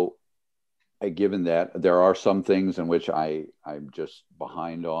 Given that, there are some things in which I'm just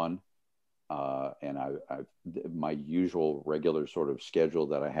behind on, and I've my usual regular sort of schedule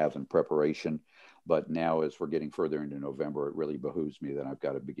that I have in preparation. But now, as we're getting further into November, it really behooves me that I've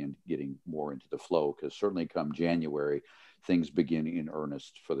got to begin getting more into the flow, because certainly come January, things begin in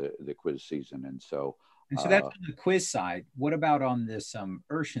earnest for the quiz season. And so that's on the quiz side. What about on this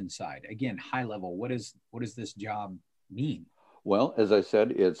Urshan side? Again, high level, what does this job mean? Well, as I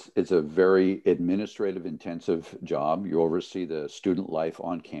said, it's a very administrative intensive job. You oversee the student life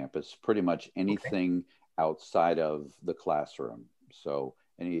on campus, pretty much anything outside of the classroom. So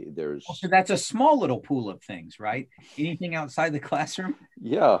so that's a small little pool of things, right? Anything outside the classroom?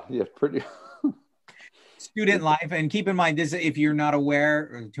 Yeah, pretty. Student life, and keep in mind this: if you're not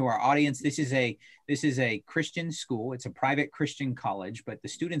aware, to our audience, this is a Christian school. It's a private Christian college, but the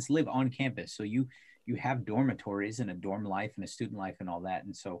students live on campus. So you have dormitories and a dorm life and a student life and all that,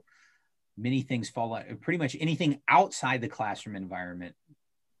 and so many things fall out. Pretty much anything outside the classroom environment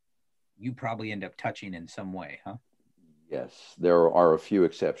you probably end up touching in some way, huh? Yes, there are a few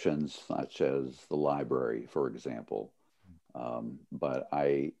exceptions, such as the library, for example. But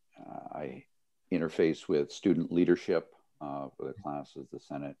I interface with student leadership for the classes, the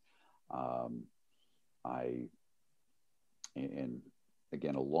Senate. Um, I and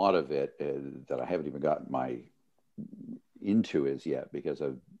again, a lot of it that I haven't even gotten into as yet, because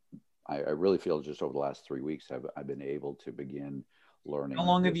I really feel just over the last 3 weeks I've been able to begin learning. How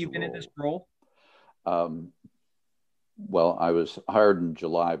long have you been in this role? Well, I was hired in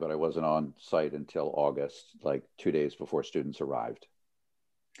July, but I wasn't on site until August, like 2 days before students arrived.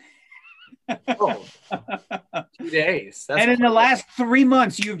 Oh, 2 days. That's and in the last 3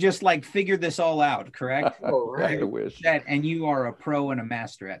 months, you've just like figured this all out, correct? Oh, right. I wish. And you are a pro and a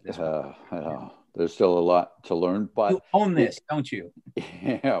master at this. There's still a lot to learn, but you own this, don't you?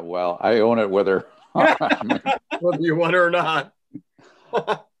 Yeah, well, I own it whether you want it or not.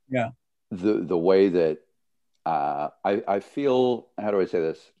 Yeah. The way that I feel, how do I say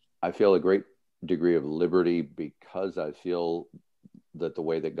this? I feel a great degree of liberty because I feel that the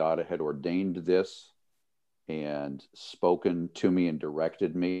way that God had ordained this and spoken to me and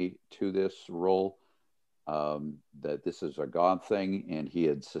directed me to this role, that this is a God thing, and he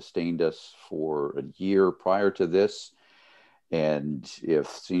had sustained us for a year prior to this. And if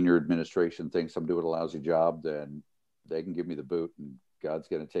senior administration thinks I'm doing a lousy job, then they can give me the boot, and God's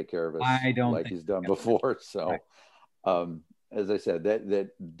going to take care of us like he's done before. So, as I said,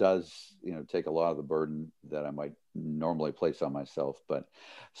 that does, take a lot of the burden that I might normally place on myself. But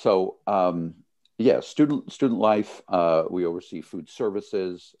so, student life, we oversee food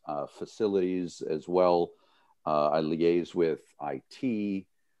services, facilities as well. I liaise with IT,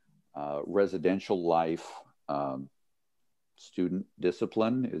 residential life, student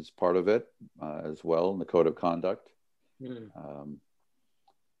discipline is part of it as well in the code of conduct.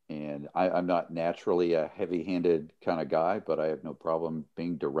 And I'm not naturally a heavy-handed kind of guy, but I have no problem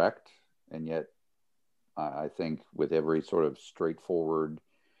being direct. And yet I think with every sort of straightforward,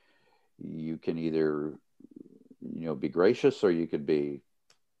 you can either, be gracious, or you could be,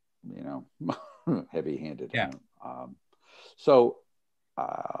 heavy-handed. Yeah.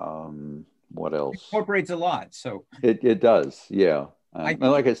 What else? It incorporates a lot. So it does. Yeah. And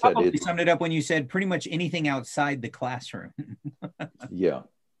like I said, you summed it up when you said pretty much anything outside the classroom. Yeah.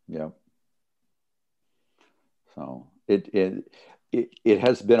 So it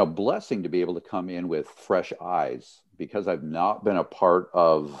has been a blessing to be able to come in with fresh eyes, because I've not been a part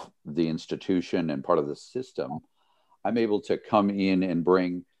of the institution and part of the system. I'm able to come in and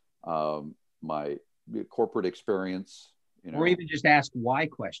bring my corporate experience, or even just ask why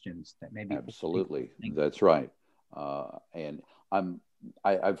questions that maybe. Absolutely, that's right. And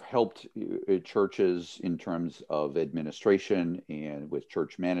I've helped churches in terms of administration and with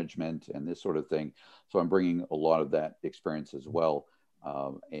church management and this sort of thing. So I'm bringing a lot of that experience as well.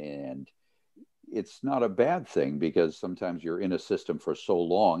 And it's not a bad thing, because sometimes you're in a system for so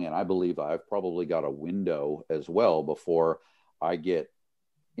long. And I believe I've probably got a window as well before I get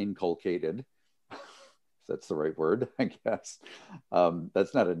inculcated. That's the right word, I guess.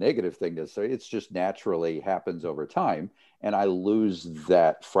 That's not a negative thing to say. It's just naturally happens over time. And I lose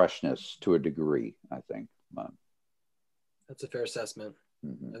that freshness to a degree, I think. That's a fair assessment.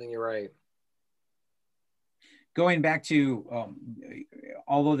 I think you're right. Going back to,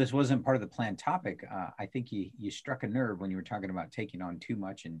 although this wasn't part of the planned topic, I think you struck a nerve when you were talking about taking on too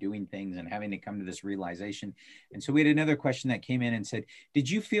much and doing things and having to come to this realization. And so we had another question that came in and said, did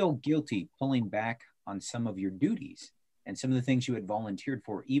you feel guilty pulling back on some of your duties and some of the things you had volunteered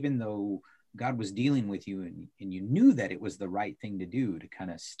for, even though God was dealing with you and you knew that it was the right thing to do to kind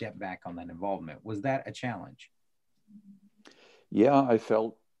of step back on that involvement? Was that a challenge? Yeah, I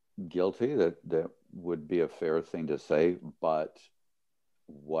felt guilty. That would be a fair thing to say, but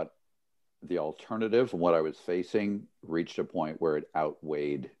what the alternative and what I was facing reached a point where it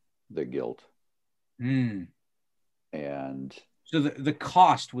outweighed the guilt. And so the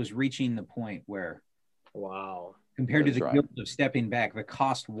cost was reaching the point where, wow, compared to the guilt of stepping back, the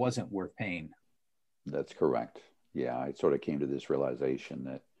cost wasn't worth paying. That's correct. Yeah, I sort of came to this realization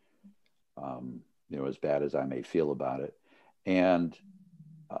that, as bad as I may feel about it, and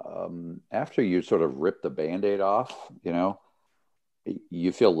after you sort of rip the Band-Aid off,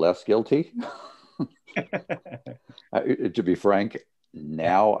 you feel less guilty. To be frank,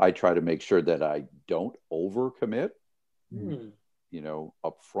 now I try to make sure that I don't overcommit,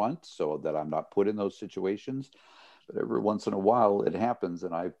 up front, so that I'm not put in those situations. But every once in a while it happens,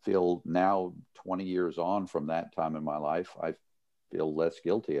 and I feel now, 20 years on from that time in my life, I feel less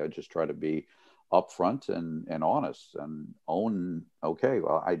guilty. I just try to be upfront and honest and own, okay,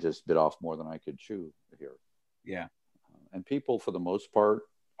 well, I just bit off more than I could chew here. Yeah. And people, for the most part,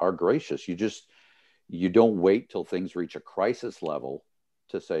 are gracious. You don't wait till things reach a crisis level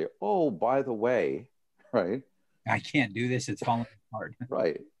to say, oh, by the way, right? I can't do this. It's falling apart.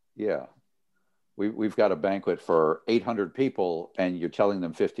 Right. Yeah. We've got a banquet for 800 people and you're telling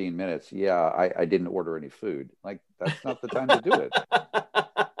them 15 minutes. Yeah, I didn't order any food. Like, that's not the time to do it.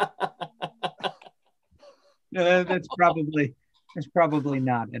 No, that's probably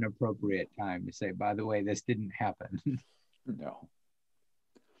not an appropriate time to say, by the way, this didn't happen. No.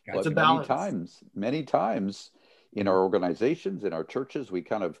 It's a balance. Many times in our organizations, in our churches, we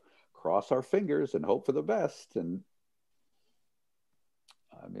kind of cross our fingers and hope for the best. And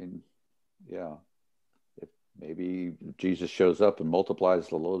I mean, yeah, if maybe Jesus shows up and multiplies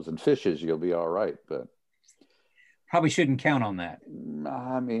the loaves and fishes, you'll be all right. But probably shouldn't count on that.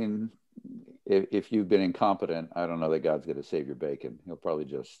 I mean, if you've been incompetent, I don't know that God's going to save your bacon. He'll probably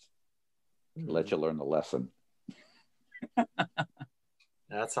just let you learn the lesson.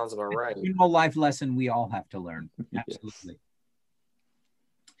 That sounds about right. Life lesson we all have to learn. Absolutely. Yes.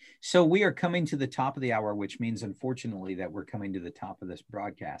 So we are coming to the top of the hour, which means, unfortunately, that we're coming to the top of this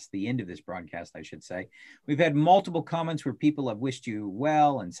broadcast, the end of this broadcast, I should say. We've had multiple comments where people have wished you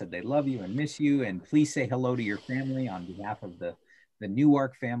well and said they love you and miss you. And please say hello to your family on behalf of the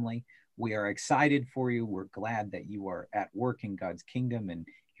Newark family. We are excited for you. We're glad that you are at work in God's kingdom. And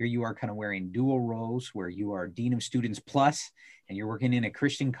here you are kind of wearing dual roles where you are Dean of Students Plus, and you're working in a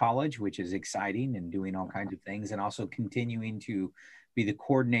Christian college, which is exciting, and doing all kinds of things, and also continuing to be the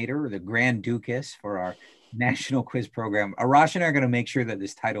coordinator or the Grand Duchess for our national quiz program. Arash and I are going to make sure that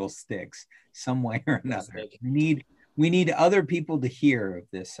this title sticks some way or another. We need other people to hear of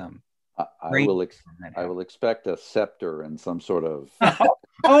this. I will expect a scepter and some sort of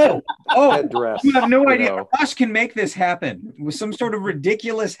headdress. You have no idea. Arash can make this happen with some sort of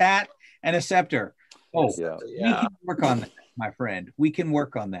ridiculous hat and a scepter. We can work on that, my friend. We can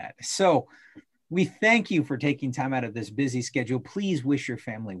work on that. So we thank you for taking time out of this busy schedule. Please wish your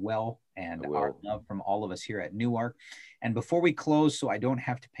family well, and our love from all of us here at Newark. And before we close, so I don't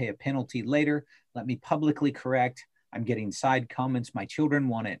have to pay a penalty later, let me publicly correct. I'm getting side comments. My children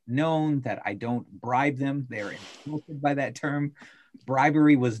want it known that I don't bribe them. They're insulted by that term.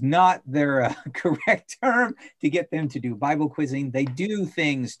 Bribery was not their correct term to get them to do Bible quizzing. They do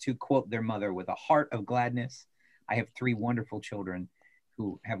things to quote their mother with a heart of gladness. I have 3 wonderful children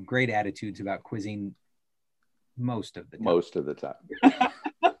who have great attitudes about quizzing most of the time. Most of the time.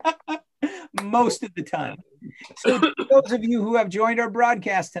 Most of the time. So those of you who have joined our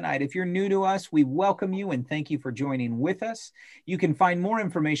broadcast tonight, if you're new to us, we welcome you and thank you for joining with us. You can find more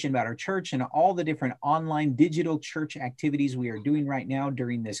information about our church and all the different online digital church activities we are doing right now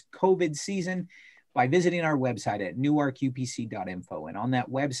during this COVID season by visiting our website at newarkupc.info. And on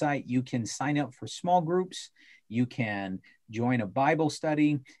that website, you can sign up for small groups. You can join a Bible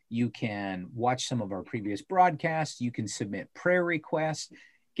study. You can watch some of our previous broadcasts. You can submit prayer requests,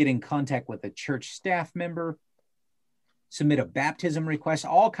 get in contact with a church staff member, submit a baptism request.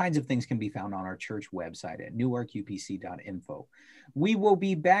 All kinds of things can be found on our church website at newarkupc.info. We will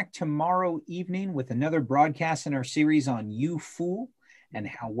be back tomorrow evening with another broadcast in our series on You Fool, and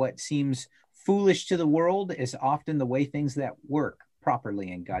how what seems foolish to the world is often the way things that work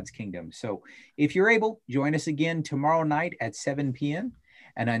properly in God's kingdom. So if you're able, join us again tomorrow night at 7 p.m.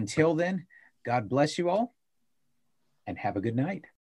 And until then, God bless you all and have a good night.